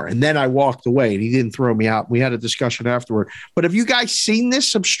anymore. And then I walked away and he didn't throw me out. We had a discussion afterward. But have you guys seen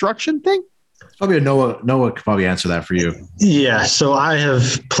this obstruction thing? Probably Noah could probably answer that for you. Yeah, so I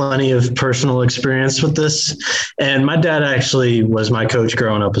have plenty of personal experience with this. And my dad actually was my coach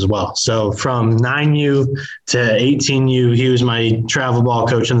growing up as well. So from 9U to 18U, he was my travel ball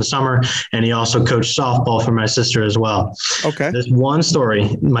coach in the summer. And he also coached softball for my sister as well. Okay. There's one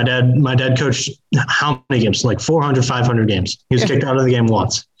story. My dad coached how many games? Like 400, 500 games. He was kicked out of the game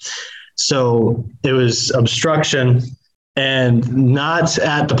once. So it was obstruction. And not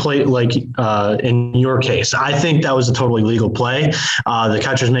at the plate like in your case. I think that was a totally legal play. The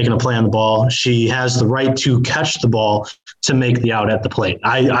catcher's making a play on the ball. She has the right to catch the ball to make the out at the plate.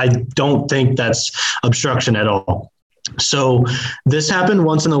 I don't think that's obstruction at all. So this happened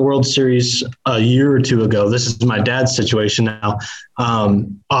once in the World Series a year or two ago. This is my dad's situation now.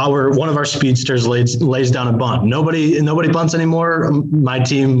 One of our speedsters lays down a bunt. Nobody bunts anymore. My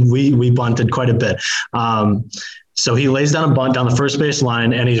team, we bunted quite a bit. So he lays down a bunt down the first base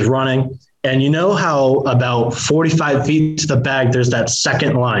line and he's running. And you know how about 45 feet to the bag, there's that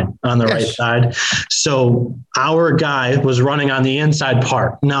second line on the right side. So our guy was running on the inside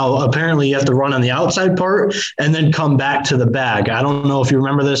part. Now, apparently you have to run on the outside part and then come back to the bag. I don't know if you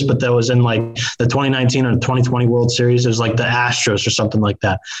remember this, but that was in like the 2019 or 2020 World Series. It was like the Astros or something like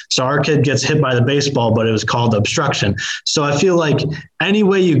that. So our kid gets hit by the baseball, but it was called obstruction. So I feel like any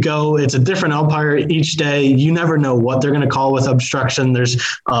way you go, it's a different umpire each day. You never know what they're going to call with obstruction. There's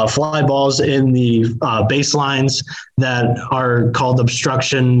fly balls in the baselines that are called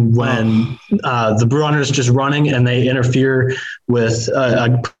obstruction when the runner's just running and they interfere with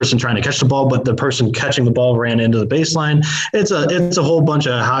a person trying to catch the ball, but the person catching the ball ran into the baseline. It's a whole bunch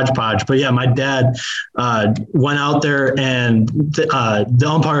of hodgepodge. But yeah, my dad went out there and the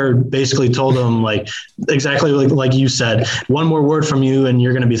umpire basically told him exactly like you said, one more word from you and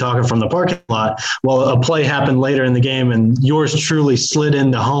you're going to be talking from the parking lot. Well, a play happened later in the game and yours truly slid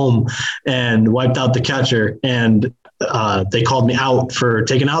into home and wiped out the catcher. And they called me out for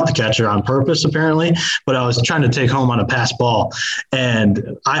taking out the catcher on purpose, apparently, but I was trying to take home on a pass ball.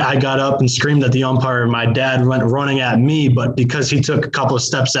 And I got up and screamed at the umpire. My dad went running at me, but because he took a couple of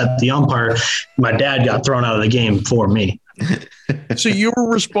steps at the umpire, my dad got thrown out of the game for me. So you were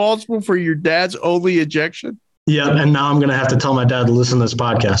responsible for your dad's only ejection? Yeah. And now I'm going to have to tell my dad to listen to this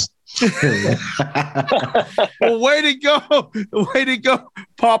podcast. Well, way to go. Way to go.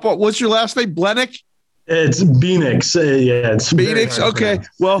 Papa, what's your last name? Blenick? It's Phoenix. Yeah, it's Phoenix. Okay.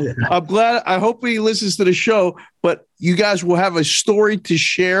 Well, yeah. I'm glad. I hope he listens to the show, but you guys will have a story to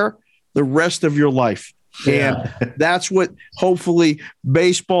share the rest of your life. Yeah. And that's what hopefully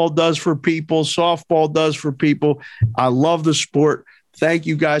baseball does for people, softball does for people. I love the sport. Thank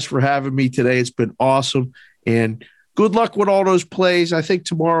you guys for having me today. It's been awesome. And good luck with all those plays. I think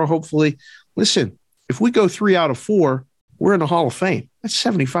tomorrow, hopefully, listen, if we go 3 out of 4, we're in the Hall of Fame. That's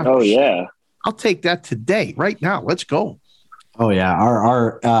 75%. Oh, yeah. I'll take that today, right now. Let's go. Oh, yeah.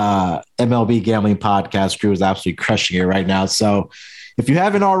 Our MLB Gambling Podcast crew is absolutely crushing it right now. So if you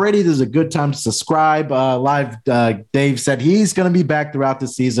haven't already, there's a good time to subscribe. Dave said he's going to be back throughout the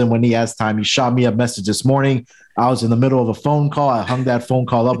season when he has time. He shot me a message this morning. I was in the middle of a phone call. I hung that phone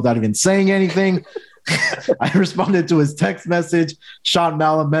call up without even saying anything. I responded to his text message, shot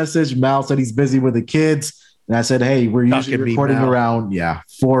Mal a message. Mal said he's busy with the kids. And I said, hey, we're usually recording around 4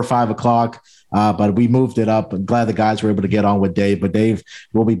 or 5 o'clock. But we moved it up. I'm glad the guys were able to get on with Dave. But Dave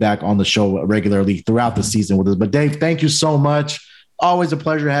will be back on the show regularly throughout the season with us. But Dave, thank you so much. Always a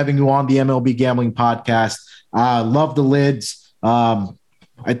pleasure having you on the MLB Gambling Podcast. Love the lids.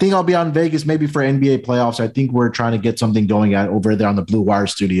 I think I'll be on Vegas maybe for NBA playoffs. I think we're trying to get something going over there on the Blue Wire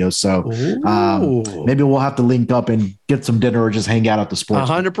studio. So maybe we'll have to link up and get some dinner or just hang out at the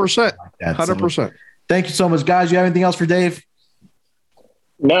sports. 100%. 100%. So, thank you so much, guys. You have anything else for Dave?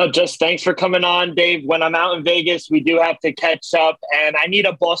 No, just thanks for coming on, Dave. When I'm out in Vegas, we do have to catch up, and I need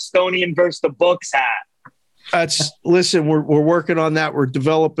a Bostonian versus the Books hat. Listen, we're working on that. We're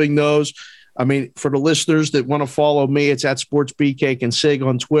developing those. I mean, for the listeners that want to follow me, it's at Sports Beefcake and Sig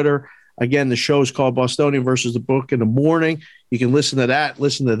on Twitter. Again, the show is called Bostonian versus the Book in the morning. You can listen to that,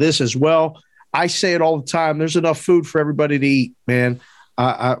 listen to this as well. I say it all the time. There's enough food for everybody to eat, man.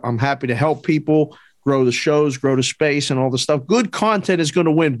 I'm happy to help people grow the shows, grow the space, and all the stuff. Good content is going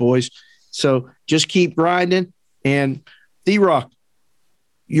to win, boys. So just keep grinding. And D-Rock,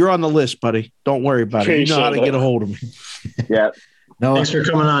 you're on the list, buddy. Don't worry about it. You know how to get a hold of me. Yeah. No, thanks for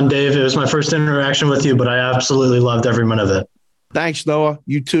coming on, Dave. It was my first interaction with you, but I absolutely loved every minute of it. Thanks, Noah.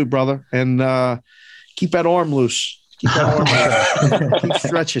 You too, brother. And keep that arm loose. Keep that arm loose. Keep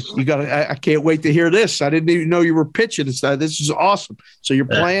stretching. You got. I can't wait to hear this. I didn't even know you were pitching. This is awesome. So you're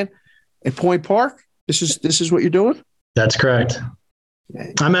playing at Point Park. This is what you're doing. That's correct.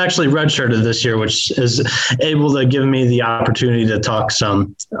 I'm actually redshirted this year, which is able to give me the opportunity to talk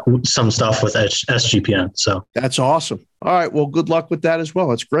some stuff with SGPN. So that's awesome. All right. Well, good luck with that as well.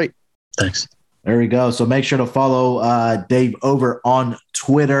 That's great. Thanks. There we go. So make sure to follow Dave over on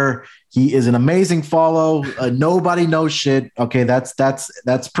Twitter. He is an amazing follow. Nobody knows shit. Okay, that's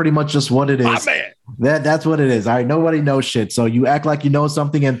pretty much just what it is. My man. That's what it is. All right, nobody knows shit. So you act like you know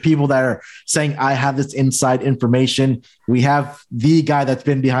something, and people that are saying I have this inside information. We have the guy that's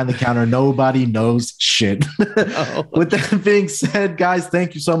been behind the counter. Nobody knows shit. Oh. With that being said, guys,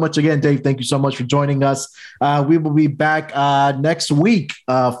 thank you so much again, Dave. Thank you so much for joining us. We will be back next week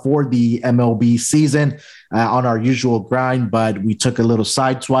for the MLB season on our usual grind, but we took a little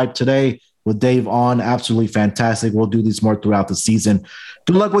side swipe today with Dave on. Absolutely fantastic. We'll do these more throughout the season.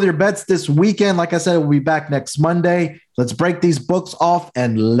 Good luck with your bets this weekend. Like I said, we'll be back next Monday. Let's break these books off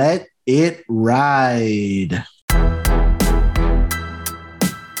and let it ride.